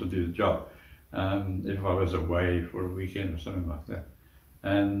unable to do the job. If I was away for a weekend or something like that.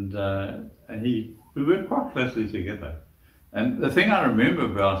 And we worked quite closely together. And the thing I remember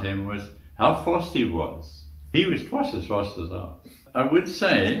about him was how fast he was. He was twice as fast as I. I would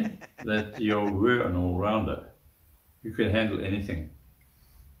say that you were an all-rounder. You could handle anything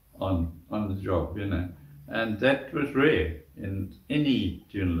on the job, you know. And that was rare in any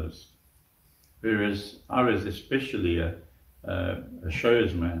journalist. Whereas I was especially a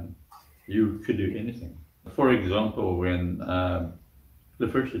show's man. You could do anything. For example, when the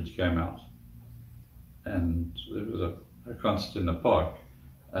footage came out and there was a concert in the park,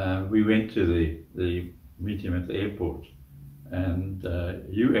 we went to the meeting at the airport, and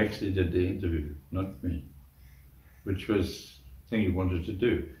you actually did the interview, not me, which was the thing you wanted to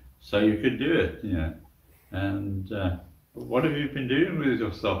do. So you could do it, you know. And what have you been doing with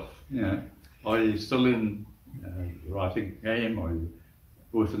yourself? You know, are you still in writing game, or you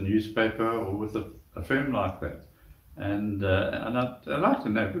with a newspaper or with a firm like that? And I'd like to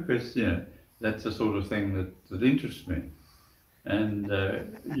know, because you know that's the sort of thing that interests me. And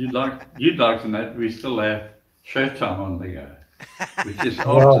you'd like to know that we still have Showtime on the go, which is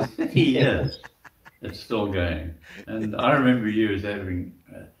after 30 years, it's still going. And I remember you as having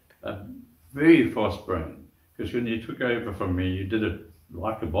a very fast brain, because when you took over from me, you did it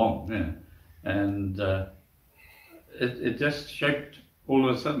like a bomb, you know. And it just shaped all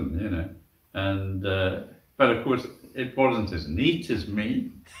of a sudden, you know. And but of course it wasn't as neat as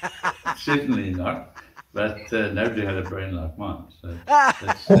me, certainly not. But nobody had a brain like mine, so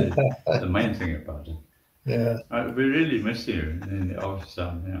that's the main thing about it. Yeah, we really miss you in the office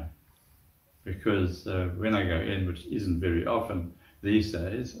time now, because when I go in, which isn't very often these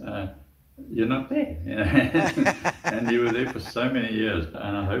days, you're not there, you know? And you were there for so many years,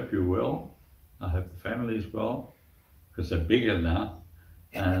 and I hope you're well. I hope the family is well, because they're bigger now,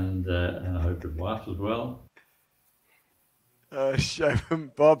 and I hope your wife is well. Show him,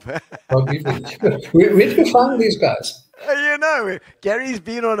 Bob. Where did you find these guys? You know, Gary's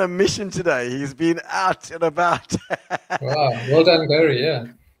been on a mission today. He's been out and about. Wow, well done, Gary. Yeah.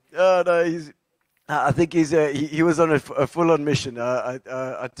 Oh no, I think he was on a full-on mission.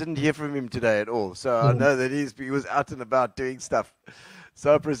 I didn't hear from him today at all, so I know that he was out and about doing stuff.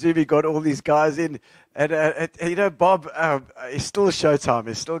 So I presume he got all these guys in, and you know, Bob is still Showtime.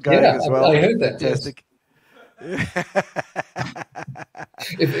 He's still going as well. I heard that. Fantastic. Yes.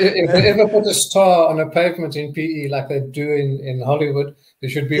 If they ever put a star on a pavement in PE like they do in Hollywood, there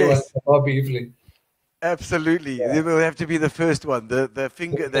should be one for Bob Eveleigh. Absolutely, it will have to be the first one. The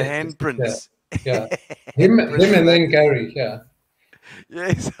finger, the handprints. Yeah, him and then Gary. Yeah.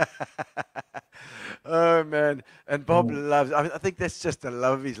 Yes. Oh man, and Bob loves. I think that's just the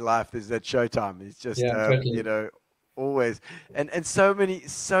love of his life. Is that Showtime? It's just you know, always and so many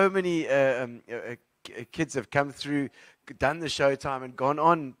kids have come through, done the Showtime, and gone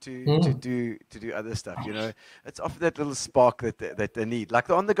on to do other stuff. You know, it's often that little spark that they need, like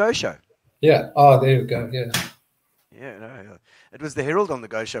the On the Go show. Yeah. Oh, there you go. Yeah. Yeah. No, it was the Herald On the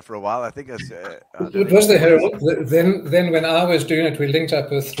Go show for a while. I think it was the Herald. Then when I was doing it, we linked up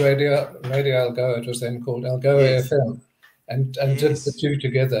with Radio Algoa. It was then called Algoa FM, and did the two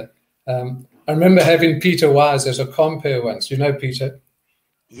together. I remember having Peter Wise as a compere once. You know Peter.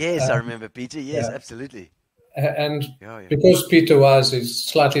 Yes, I remember Peter. Yes, absolutely. And because Peter Wise is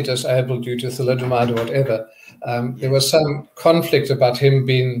slightly disabled due to thalidomide or whatever, there was some conflict about him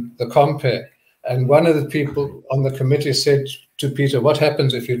being the compere. And one of the people on the committee said to Peter, "What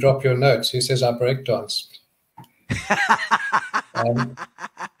happens if you drop your notes?" He says, "I break dance."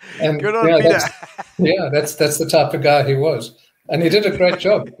 And good on Peter. That's the type of guy he was. And he did a great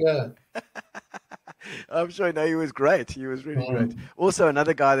job. Yeah. I'm sure. No, he was great. He was really great. Also,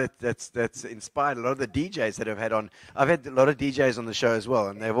 another guy that's inspired a lot of the DJs that I've had on. I've had a lot of DJs on the show as well,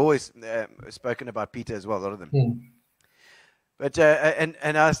 and they've always spoken about Peter as well. A lot of them. But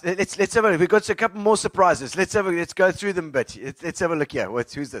let's have a look. We've got a couple more surprises. Let's go through them a bit. Let's have a look here.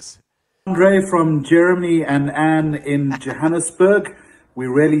 Who's this? Andre from Jeremy and Anne in Johannesburg.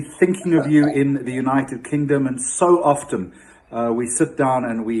 We're really thinking of you in the United Kingdom, and so often we sit down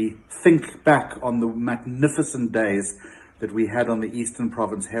and we think back on the magnificent days that we had on the Eastern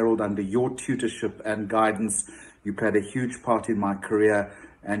Province Herald under your tutorship and guidance. You played a huge part in my career,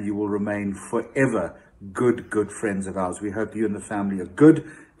 and you will remain forever good friends of ours. We hope you and the family are good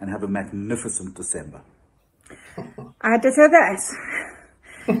and have a magnificent December. I ditto that.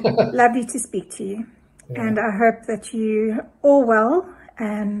 Lovely to speak to you. And I hope that you all well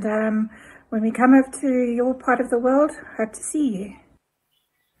And when we come over to your part of the world, hope to see you.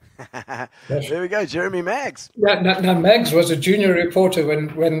 There we go, Jeremy Maggs. Yeah, now Maggs was a junior reporter when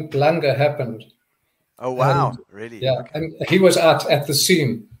Langa happened. Oh, wow. And, really? Yeah, Okay. and he was out at the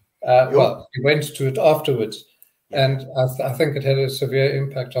scene. Well, he went to it afterwards, and I think it had a severe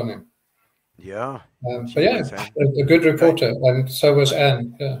impact on him. Yeah. But yeah, a good reporter, and so was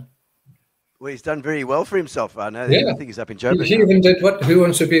Anne. Yeah. Well, he's done very well for himself. I know. Yeah. I think he's up in Joburg. He even did Who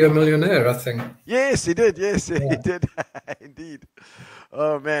Wants to Be a Millionaire, I think. Yes, he did. Yes, he did. Indeed.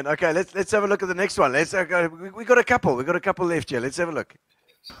 Oh man. Okay, let's have a look at the next one. Let's go. We got a couple. We got a couple left here. Let's have a look.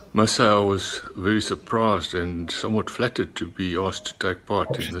 Must say I was very surprised and somewhat flattered to be asked to take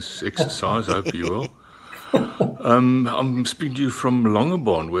part in this exercise. I hope you will. I'm speaking to you from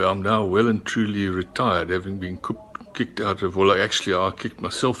Longabon, where I'm now well and truly retired, having been kicked out of, well, actually I kicked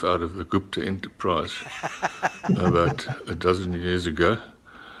myself out of the Gupta enterprise about a dozen years ago.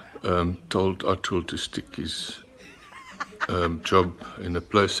 I told to stick his job in a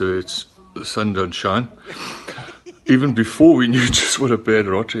place where the sun don't shine. Even before we knew just what a bad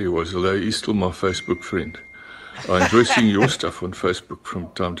rotter he was, although he's still my Facebook friend. I enjoy seeing your stuff on Facebook from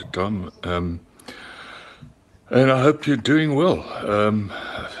time to time. And I hope you're doing well.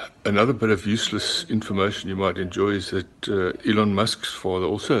 Another bit of useless information you might enjoy is that Elon Musk's father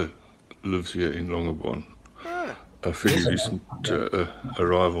also lives here in Longabon. A fairly recent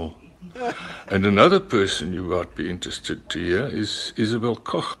arrival. And another person you might be interested to hear is Isabel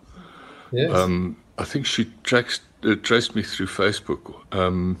Koch. Yes. I think she traced me through Facebook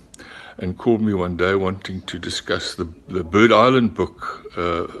and called me one day wanting to discuss the Bird Island book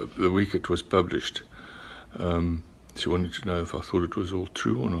the week it was published. She wanted to know if I thought it was all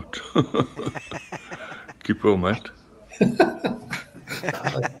true or not. Keep well, mate. He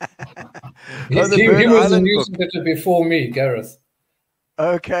was the news editor before me, Gareth.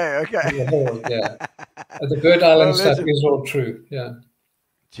 Okay. Yeah. The Bird Island stuff is all true, yeah.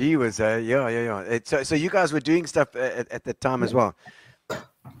 Gee whiz, yeah. So you guys were doing stuff at that time as well?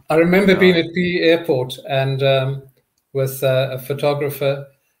 I remember being at the airport and with a photographer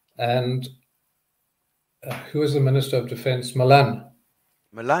and who was the Minister of Defence? Milan.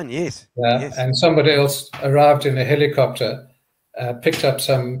 Milan, yes. Yeah, yes. And somebody else arrived in a helicopter, picked up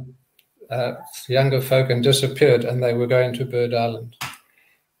some younger folk and disappeared, and they were going to Bird Island.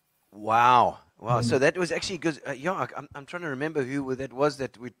 Wow. So that was actually good. I'm trying to remember who that was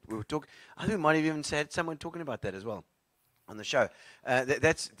that we were talking. I think we might have even had someone talking about that as well on the show.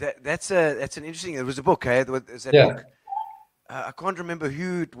 That's an interesting. It was a book, hey? Is that book? I can't remember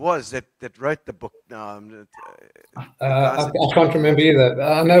who it was that wrote the book. No, I can't remember either.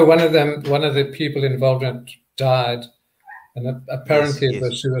 I know one of the people involved in it died, and apparently it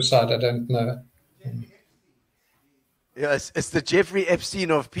was suicide. I don't know. Yeah, it's the Jeffrey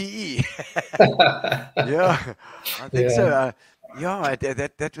Epstein of PE. Yeah, I think so.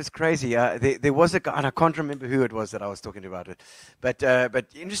 That was crazy. There was a guy, and I can't remember who it was that I was talking about it. But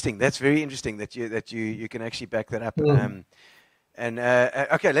interesting. That's very interesting that you can actually back that up.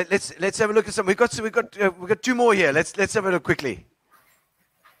 Okay, let's have a look at some. We've got two more here. Let's have a look quickly.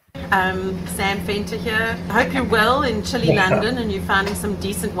 Sam Fenter here. I hope you're well in chilly London and you're finding some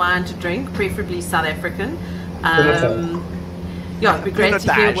decent wine to drink, preferably South African. It'd be great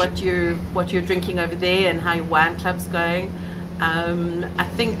to hear what you're drinking over there and how your wine club's going. I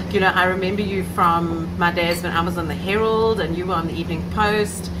think I remember you from my days when I was on the Herald and you were on the Evening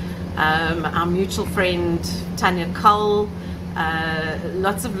Post. Our mutual friend Tanya Cole.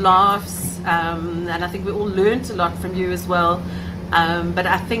 Lots of laughs, and I think we all learnt a lot from you as well. But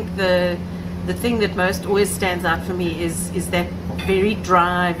I think the thing that most always stands out for me is that very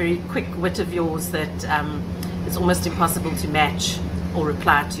dry, very quick wit of yours that it's almost impossible to match or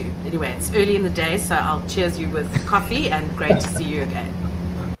reply to. Anyway, it's early in the day, so I'll cheers you with coffee and great to see you again.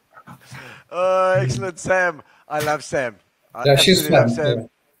 Oh, excellent, Sam. I love Sam. She's fun. Sam.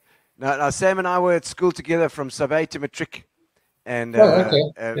 Yeah. Now, Sam and I were at school together from sub A to matric. And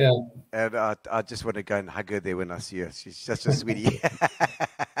and I just want to go and hug her there when I see her. She's such a sweetie.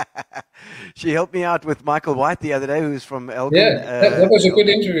 She helped me out with Michael White the other day, who's from Elgin. Yeah, that was a good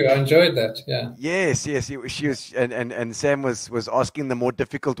interview. I enjoyed that. Yeah. Yes. She was, and Sam was asking the more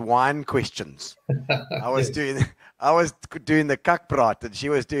difficult wine questions. I was doing the kakpraat, and she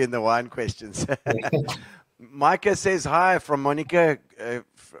was doing the wine questions. Micah says hi from Monica.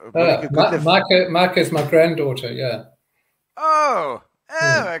 Micah is my granddaughter. Yeah. Oh,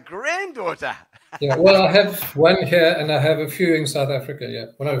 a granddaughter. Yeah, well, I have one here and I have a few in South Africa. Yeah,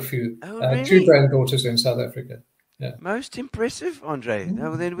 well, not a few. Oh, really? 2 granddaughters in South Africa. Yeah. Most impressive, Andre.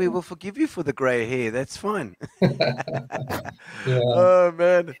 No, then we will forgive you for the grey hair. That's fine. Oh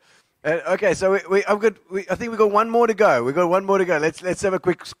man. Okay, so I think we got one more to go. We got one more to go. Let's have a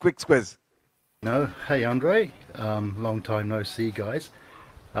quick quiz. No, hey Andre, long time no see, guys.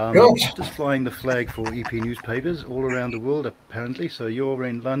 Gosh. Just flying the flag for EP newspapers all around the world, apparently. So you're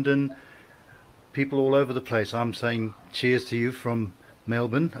in London, people all over the place. I'm saying cheers to you from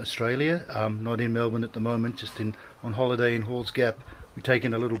Melbourne, Australia. Not in Melbourne at the moment, just on holiday in Halls Gap. We're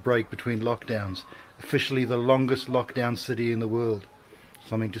taking a little break between lockdowns. Officially the longest lockdown city in the world.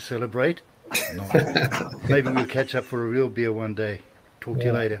 Something to celebrate? No. Maybe we'll catch up for a real beer one day. Talk to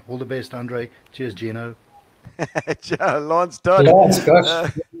you later. All the best, Andre. Cheers, Gino. Lance Dodd. Lance,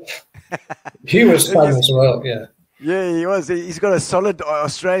 gosh. He was fun as well, yeah. Yeah, he was. He's got a solid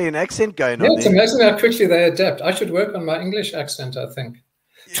Australian accent going on. Yeah, it's amazing how quickly they adapt. I should work on my English accent, I think.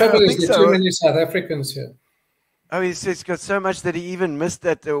 Trouble is, there are too many South Africans here. Oh, he's got so much that he even missed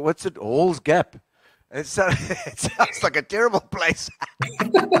that, what's it, Halls Gap. It sounds like a terrible place.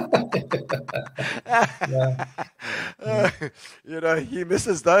 He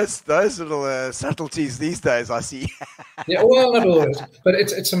misses those little subtleties these days, I see. Yeah, well, not always. But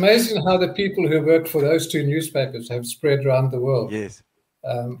it's amazing how the people who worked for those two newspapers have spread around the world. Yes.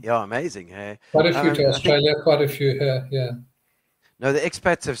 Yeah, amazing. Hey? Quite a few to Australia, quite a few here, yeah. No, the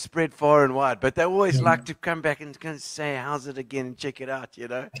expats have spread far and wide, but they always like to come back and kind of say, how's it again, and check it out,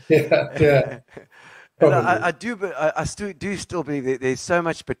 Yeah, yeah. I do still believe that there's so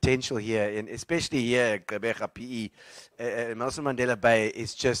much potential here, and especially here, Gqeberha PE, Nelson Mandela Bay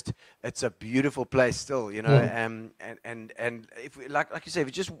is it's a beautiful place still, and if we, like you say, if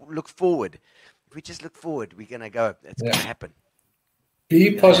we just look forward, we're gonna go. It's gonna happen.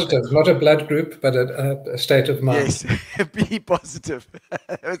 Be positive, not a blood group, but a state of mind. Yes, be positive.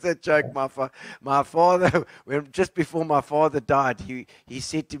 That was a joke. My father, just before my father died, he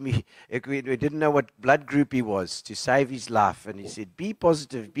said to me, we didn't know what blood group he was to save his life. And he said, be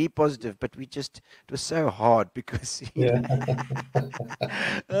positive. But it was so hard because,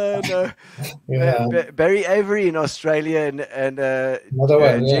 oh no. Yeah. Barry Avery in Australia and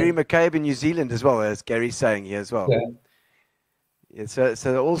Jerry McCabe in New Zealand as well, as Gary's saying here as well. Yeah. Yeah, so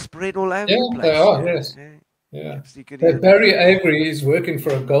they're all spread all over the place. They are, yes. Yeah. Barry Avery is working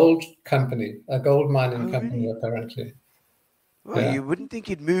for a gold company, a gold mining company, apparently. Well, you wouldn't think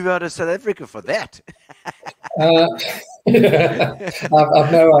he'd move out of South Africa for that. I've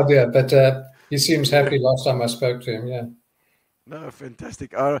no idea, but he seems happy last time I spoke to him, yeah. No,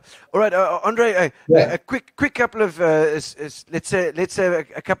 fantastic. All right, Andre, a quick couple of let's say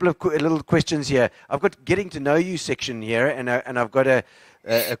a couple of little questions here. I've got getting to know you section here, and I've got a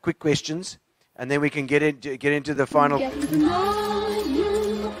quick questions, and then we can get into the final. Getting to know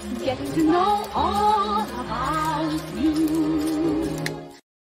you, getting to know all about you.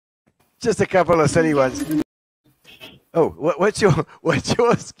 Just a couple of silly ones. Oh, what's your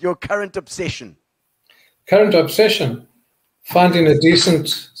current obsession? Current obsession. Finding a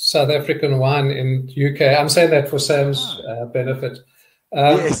decent South African wine in UK. I'm saying that for Sam's benefit.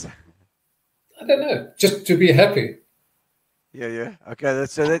 Yes. I don't know. Just to be happy. Yeah. Okay,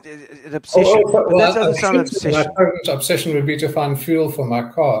 that's an obsession. My current obsession would be to find fuel for my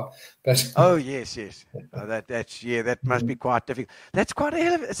car. But oh yes. Oh, that must be quite difficult. That's quite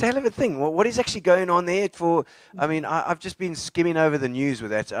it's a hell of a thing. What is actually going on there? I mean, I've just been skimming over the news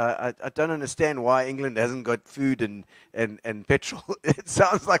with that. I don't understand why England hasn't got food and petrol. It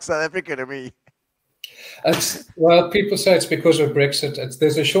sounds like South Africa to me. Well, people say it's because of Brexit.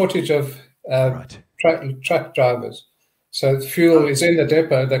 There's a shortage of truck drivers. So fuel is in the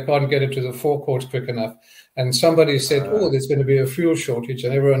depot. They can't get it to the forecourt quick enough. And somebody said, there's going to be a fuel shortage,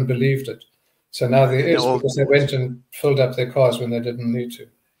 and everyone believed it. So now there is, because they went and filled up their cars when they didn't need to.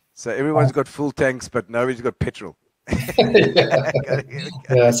 So everyone's got full tanks, but nobody's got petrol. Yeah,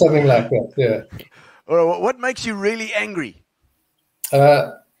 something like that, yeah. All right, what makes you really angry?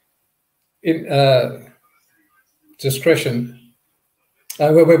 Discretion.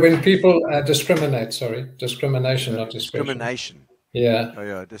 When people discriminate, discrimination, not discretion. Discrimination. Yeah. Oh,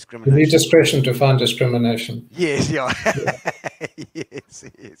 yeah, discrimination. You need discretion to find discrimination. Yes, yeah. yes.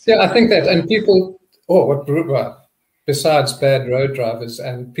 Yeah, I think that, and people, besides bad road drivers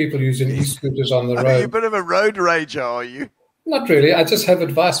and people using e-scooters on the road. Are you a bit of a road rager, are you? Not really. I just have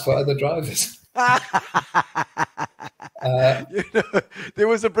advice for other drivers. There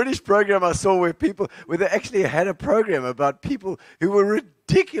was a British program I saw where they actually had a program about people who were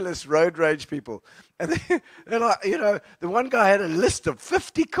ridiculous road rage people, and they're like, the one guy had a list of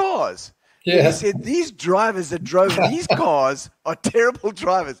 50 cars, Yeah. He said, these drivers that drove these cars are terrible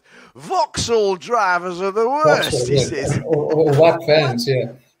drivers. Vauxhall drivers are the worst, Vauxhall, he yeah. says. Or white vans,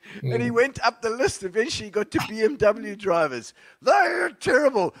 yeah. And he went up the list. Eventually, he got to BMW drivers. They're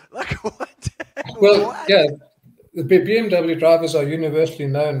terrible. Like, what? Well, What? yeah, the BMW drivers are universally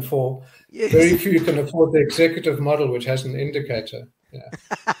known for Yes. very few can afford the executive model, which has an indicator. Yeah.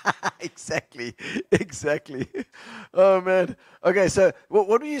 Exactly. Oh, man. Okay, so what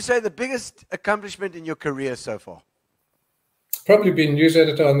would you say the biggest accomplishment in your career so far? Probably been news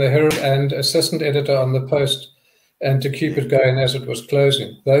editor on the Herald and assistant editor on the Post, and to keep it going as it was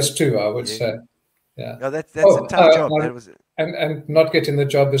closing. Those two, I would say. Yeah. Oh, that's a tough job. That was and not getting the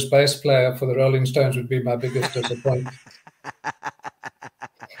job as bass player for the Rolling Stones would be my biggest disappointment.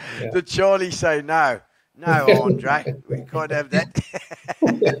 Yeah. Did Charlie say no? No, Andre, we can't have that.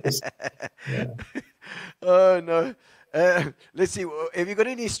 Yes. Yeah. Oh, no. Let's see. Have you got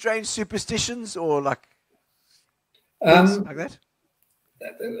any strange superstitions or like things like that?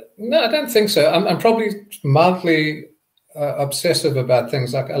 No, I don't think so. I'm probably mildly obsessive about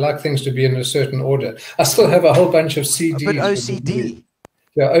things. Like I like things to be in a certain order. I still have a whole bunch of CDs. But OCD.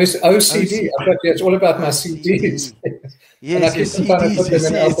 Yeah, OCD. It's all about my CDs. Yes, and I keep trying to put them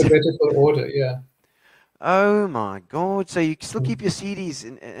in alphabetical order. Yeah. Oh my God! So you still keep your CDs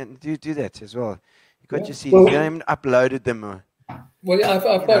and do that as well. You got your CDs. Well, you haven't uploaded them. Well, yeah, I've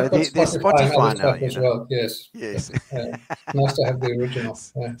got there's Spotify now as well. Yes. Yes. Nice to have the original.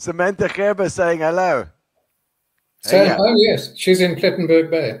 Yeah. Samantha Gerber saying hello. Saying, oh yes, she's in Plettenberg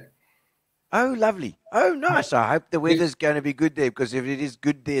Bay. Oh, lovely. Oh, nice. I hope the weather's going to be good there, because if it is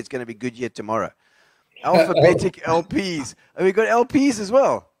good there, it's going to be good here tomorrow. Alphabetic LPs. Oh, we got LPs as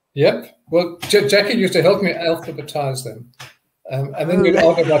well. Yep. Well, Jackie used to help me alphabetize them. And then you'd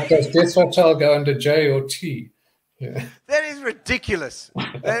argue about does Death Hotel go under J or T? Yeah. That is ridiculous.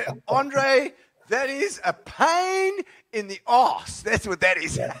 Andre, that is a pain in the arse. That's what that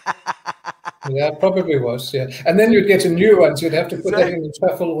is. Yeah, it probably was, yeah. And then you'd get a new one, so you'd have to put that in and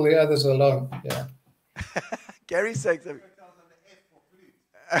shuffle all the others along. Yeah. Gary saying something.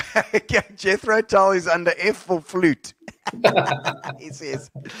 Jethro Tull is under F for flute. He says.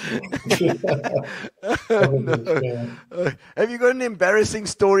 Have you got an embarrassing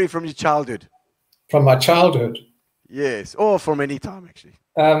story from your childhood? From my childhood? Yes, or from any time, actually.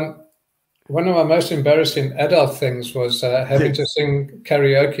 One of my most embarrassing adult things was having to sing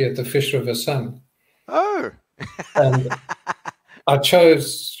karaoke at the Fish River Sun. Oh. And I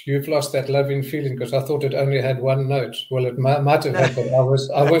chose You've Lost That Loving Feeling because I thought it only had one note. Well, it might have had, but I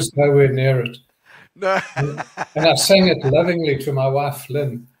was nowhere near it. No. And I sang it lovingly to my wife,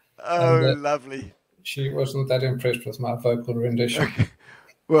 Lynn. Oh, lovely. She wasn't that impressed with my vocal rendition. Okay.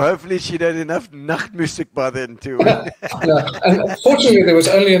 Well, hopefully she'd had enough nachtmusik by then too. No, and fortunately, there was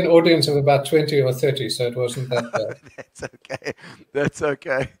only an audience of about 20 or 30, so it wasn't that bad. That's okay. That's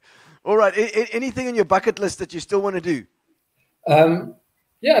okay. All right. Anything on your bucket list that you still want to do?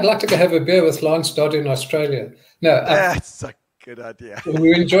 Yeah, I'd like to go have a beer with Lance Dodd in Australia. No, that's a good idea.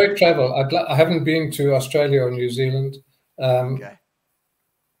 We enjoy travel. I haven't been to Australia or New Zealand. Okay.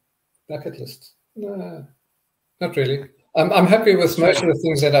 Bucket list? No, not really. I'm happy with most of the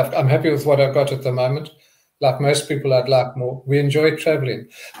things that I'm happy with what I've got at the moment. Like most people, I'd like more. We enjoy traveling.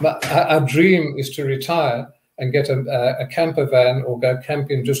 Our dream is to retire and get a camper van or go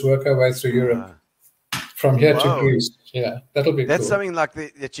camping, just work our way through Europe from here to Greece. Yeah, that'll be That's cool. something like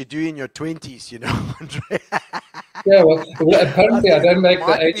that you do in your 20s, you know, Andre. Yeah, well apparently I don't make the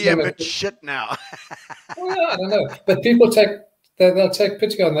might age be a limit. bit shit now. Well, I don't know. But people they'll take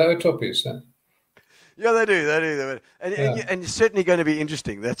pity on the utopies. Huh? Yeah, they do. And you're certainly going to be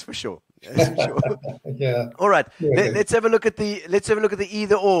interesting. That's for sure. That's for sure. Yeah. All right. Yeah, Let's have a look at the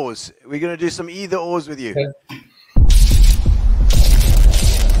either ors. We're going to do some either ors with you. Okay.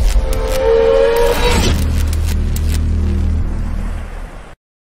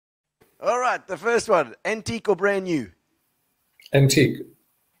 All right. The first one: antique or brand new? Antique.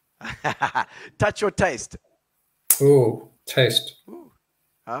 Touch or taste? Oh, taste. Ooh.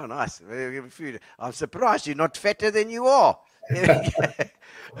 Oh, nice. Very good food. I'm surprised you're not fatter than you are.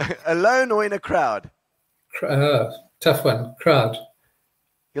 Alone or in a crowd? Tough one. Crowd.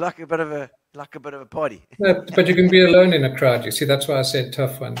 You like a bit of a party. No, but you can be alone in a crowd. You see, that's why I said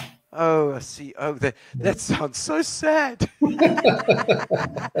tough one. Oh, I see. Oh, that sounds so sad.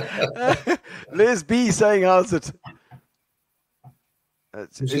 Les B saying, how's it?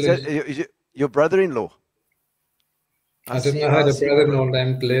 Is that your brother-in-law? I didn't know I had a brother-in-law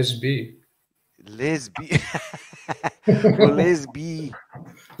named Les B. Les B. Well, let's be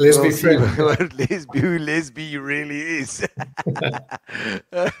friends. Who lesbi really is.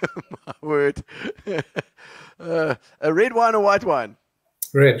 My word. A red wine or white wine?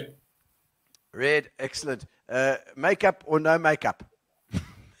 Red. Red, excellent. Makeup or no makeup?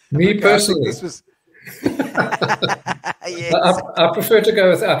 Me personally. This was... Yes. I prefer to go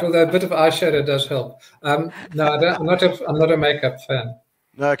without, although a bit of eyeshadow does help. No, I'm not a makeup fan.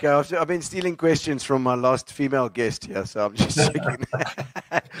 No, okay, I've been stealing questions from my last female guest here, so I'm just checking.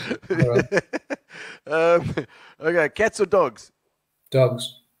 Okay, cats or dogs?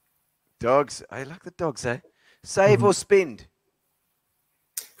 Dogs. Dogs. I like the dogs, eh? Save or spend?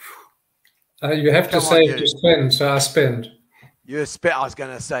 You have to save to spend, so I spend. I was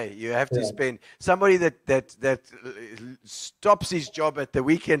going to say, you have to spend. Somebody that stops his job at the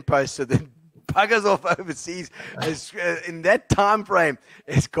Weekend Post so then buggers off overseas in that time frame,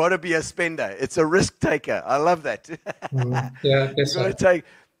 it's got to be a spender. It's a risk taker. I love that. Yeah, that's right. Take,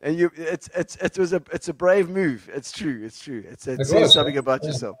 and it's a brave move. It's true. It says something about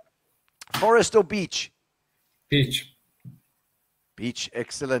yourself. Forest or beach? Beach. Beach,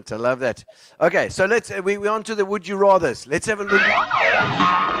 excellent. I love that. Okay, so we're on to the would you rathers. Let's have a look.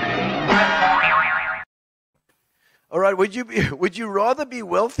 All right, would you rather be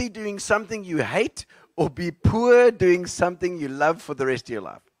wealthy doing something you hate or be poor doing something you love for the rest of your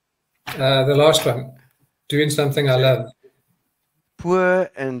life? The last one, doing something I love. Poor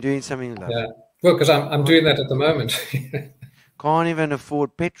and doing something you love. Yeah. Well, because I'm doing that at the moment. Can't even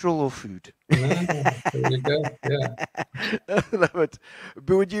afford petrol or food. There you go. Yeah. I love it.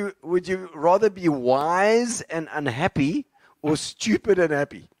 But would you rather be wise and unhappy or stupid and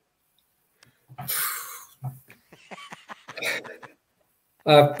happy?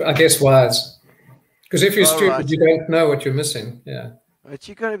 I guess wise. Because if you're stupid, you don't know what you're missing. Yeah. But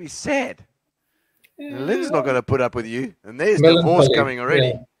you're going to be sad. Yeah. Lynn's not going to put up with you. And there's divorce coming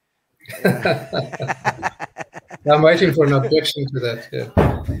already. Yeah. I'm waiting for an objection to that. Yeah.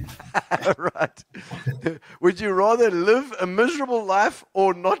 Right. Would you rather live a miserable life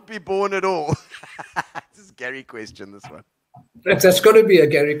or not be born at all? This is a Gary question, this one. That's got to be a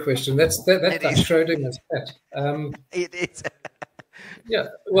Gary question. That's Schrodinger's cat. It is. Yeah.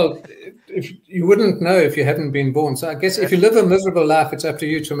 Well, if you wouldn't know if you hadn't been born. So I guess if you live a miserable life, it's up to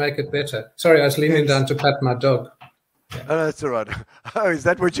you to make it better. Sorry, I was leaning down to pat my dog. Oh, that's all right. Oh, is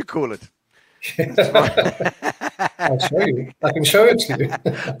that what you call it? I'll show you. I can show it to you.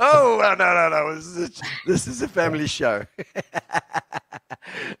 Oh, well, no. This is a family show.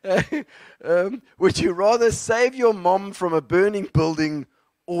 Would you rather save your mom from a burning building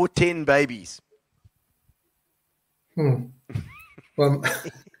or 10 babies? Well,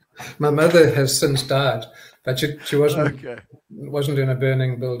 my mother has since died, but she wasn't in a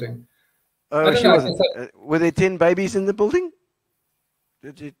burning building. Oh, she wasn't. Were there 10 babies in the building?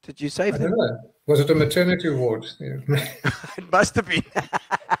 Did you save them? I don't know. Was it a maternity ward? It must have been.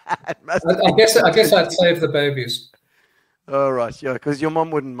 I guess I'd save the babies. Oh, right, yeah, because your mom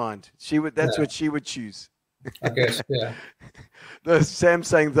wouldn't mind. She would. That's what she would choose. I guess, yeah. Sam's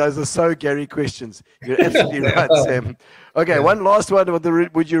saying those are so Gary questions. You're absolutely right, Sam. Okay, one last one with the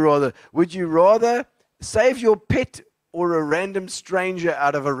would you rather. Would you rather save your pet or a random stranger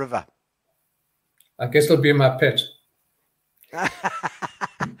out of a river? I guess it'll be my pet.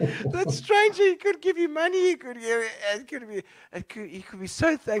 That stranger, he could give you money. He could be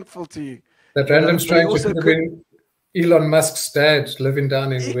so thankful to you. That random stranger could have been Elon Musk's dad living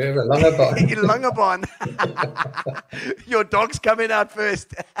down in wherever, Langebaan. In Langebaan. Your dog's coming out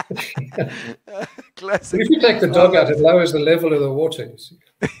first. Classic. If you take the dog out, it lowers the level of the water. You see.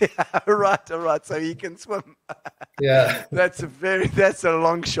 All right. So he can swim. Yeah. That's a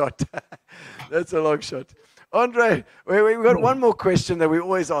long shot. That's a long shot. Andre, we've got one more question that we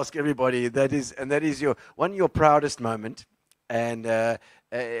always ask everybody. That is your proudest moment, and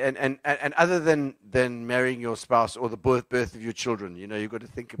other than marrying your spouse or the birth of your children, you've got to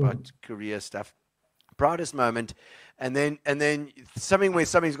think about career stuff. Proudest moment, and then something where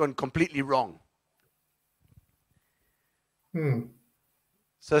something's gone completely wrong.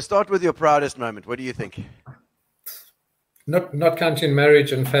 So start with your proudest moment. What do you think? Not counting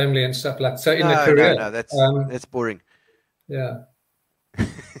marriage and family and stuff like that. So in a career. No, that's boring. Yeah.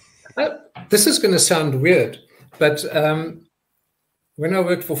 This is going to sound weird, but when I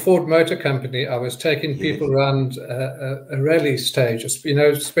worked for Ford Motor Company, I was taking people around a rally stage,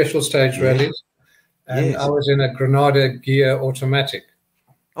 special stage rallies, and I was in a Granada gear automatic.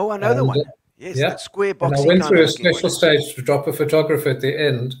 Oh, I know the one. Yes, yeah. That square box. And I went through a special stage to drop a photographer at the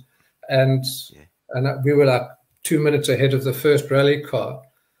end, and we were like 2 minutes ahead of the first rally car,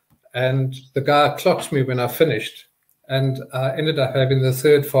 and the guy clocked me when I finished, and I ended up having the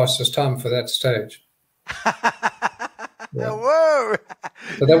third fastest time for that stage. Yeah. Whoa!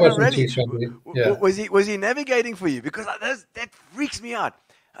 So that wasn't too shabby. Yeah. Was he navigating for you? Because that freaks me out.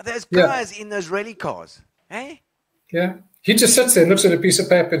 There's guys in those rally cars, hey? Yeah. He just sits there, looks at a piece of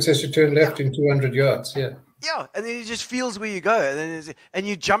paper, and says you turn left in 200 yards. Yeah. Yeah, and then he just feels where you go, and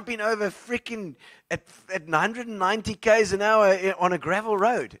you're jumping over freaking at 190 k's an hour on a gravel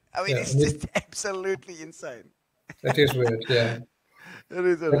road. I mean, it's just absolutely insane. That is weird. Yeah. It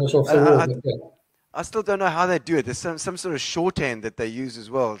is. I still don't know how they do it. There's some sort of shorthand that they use as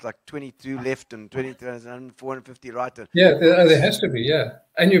well. It's like 22 left and 450 right. Yeah, there has to be, yeah.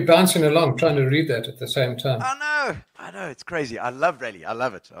 And you're bouncing along trying to read that at the same time. I know. It's crazy. I love rally. I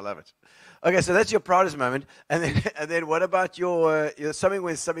love it. Okay, so that's your proudest moment. And then what about your something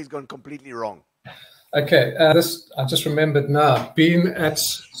where something's gone completely wrong? Okay, I just remembered now, being at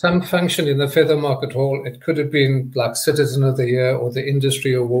some function in the Feather Market Hall. It could have been like Citizen of the Year or the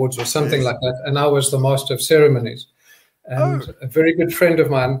Industry Awards or something like that, and I was the Master of Ceremonies. And a very good friend of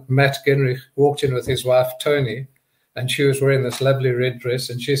mine, Matt Genrich, walked in with his wife, Tony, and she was wearing this lovely red dress,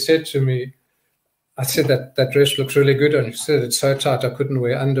 and she said to me, I said, that dress looks really good on you. She said, it's so tight I couldn't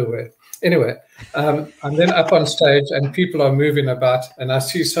wear underwear. Anyway, I'm then up on stage and people are moving about and I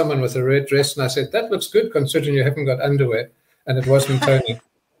see someone with a red dress and I said, that looks good considering you haven't got underwear. And it wasn't Tony.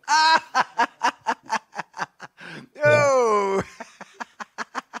 Oh!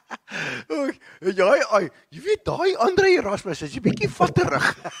 Ja, jy weet daai Andre Erasmus is 'n bietjie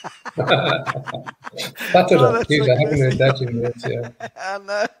vatterig. Vatterig, geez, I haven't heard that in years, yeah.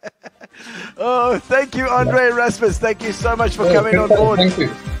 Oh, thank you, Andre Erasmus. Thank you so much for coming on board. Thank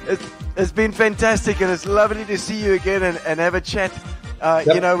you. It's been fantastic, and it's lovely to see you again and have a chat. Yep.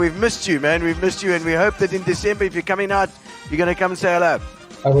 You know, we've missed you, man. We've missed you, and we hope that in December, if you're coming out, you're going to come and say hello.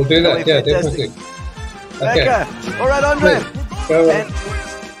 I will do that, yeah, definitely. Okay. All right, Andre.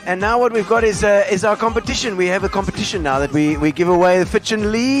 And now what we've got is our competition. We have a competition now that we give away the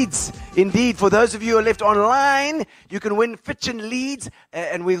Fitchin Leads. Indeed, for those of you who are left online, you can win Fitchin Leads,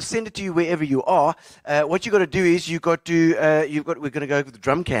 and we'll send it to you wherever you are. What you got to do is we're going to go with the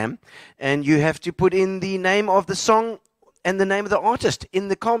drum cam, and you have to put in the name of the song and the name of the artist in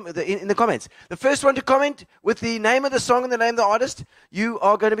the comments. The first one to comment with the name of the song and the name of the artist, you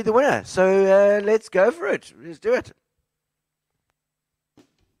are going to be the winner. So let's go for it. Let's do it.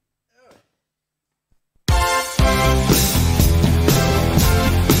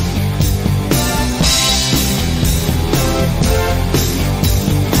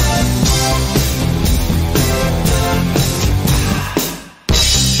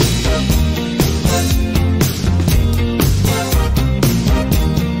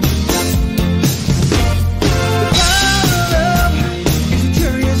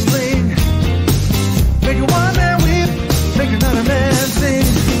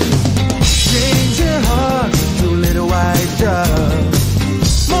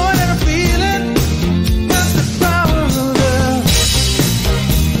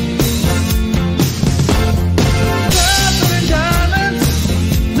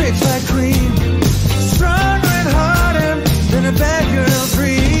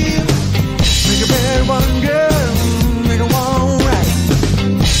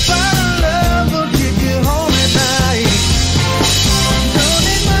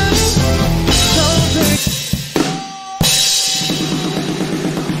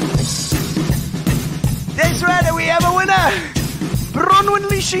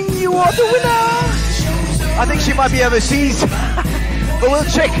 You are the winner. I think she might be overseas, but we'll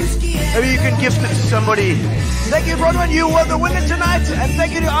check. Maybe you can gift it to somebody. Thank you, Bronwyn. You were the winner tonight, and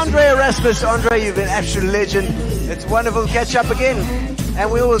thank you to Andre Erasmus. Andre, you've been an absolute legend. It's wonderful to catch up again,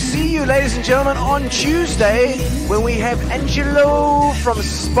 and we will see you, ladies and gentlemen, on Tuesday when we have Angelo from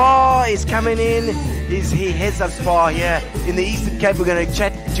Spa is coming in. He heads up Spa here in the Eastern Cape. We're going to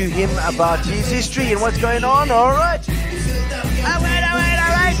chat to him about his history and what's going on. All right. All right.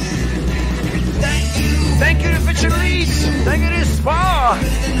 Thank you to Fitchin Leads. Thank you to Spa.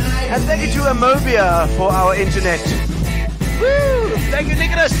 And thank you to Amobia for our internet. Woo! Thank you,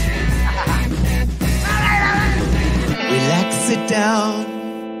 Nicholas. Relax, sit down.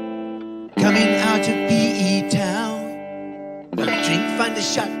 Coming out of PE town. Drink, find a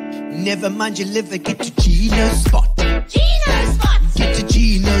shot. Never mind your liver. Get to Gino's spot. Gino's spot. Get to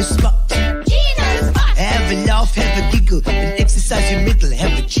Gino's spot. Gino's spot. Have a laugh, have a giggle, and exercise your middle.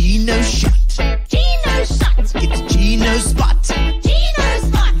 Have a Gino shot. Gino shot. Get to Gino's spot. Gino's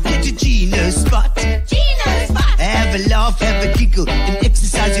spot. Get to Gino's spot. Gino's spot. Have a laugh, have a giggle, and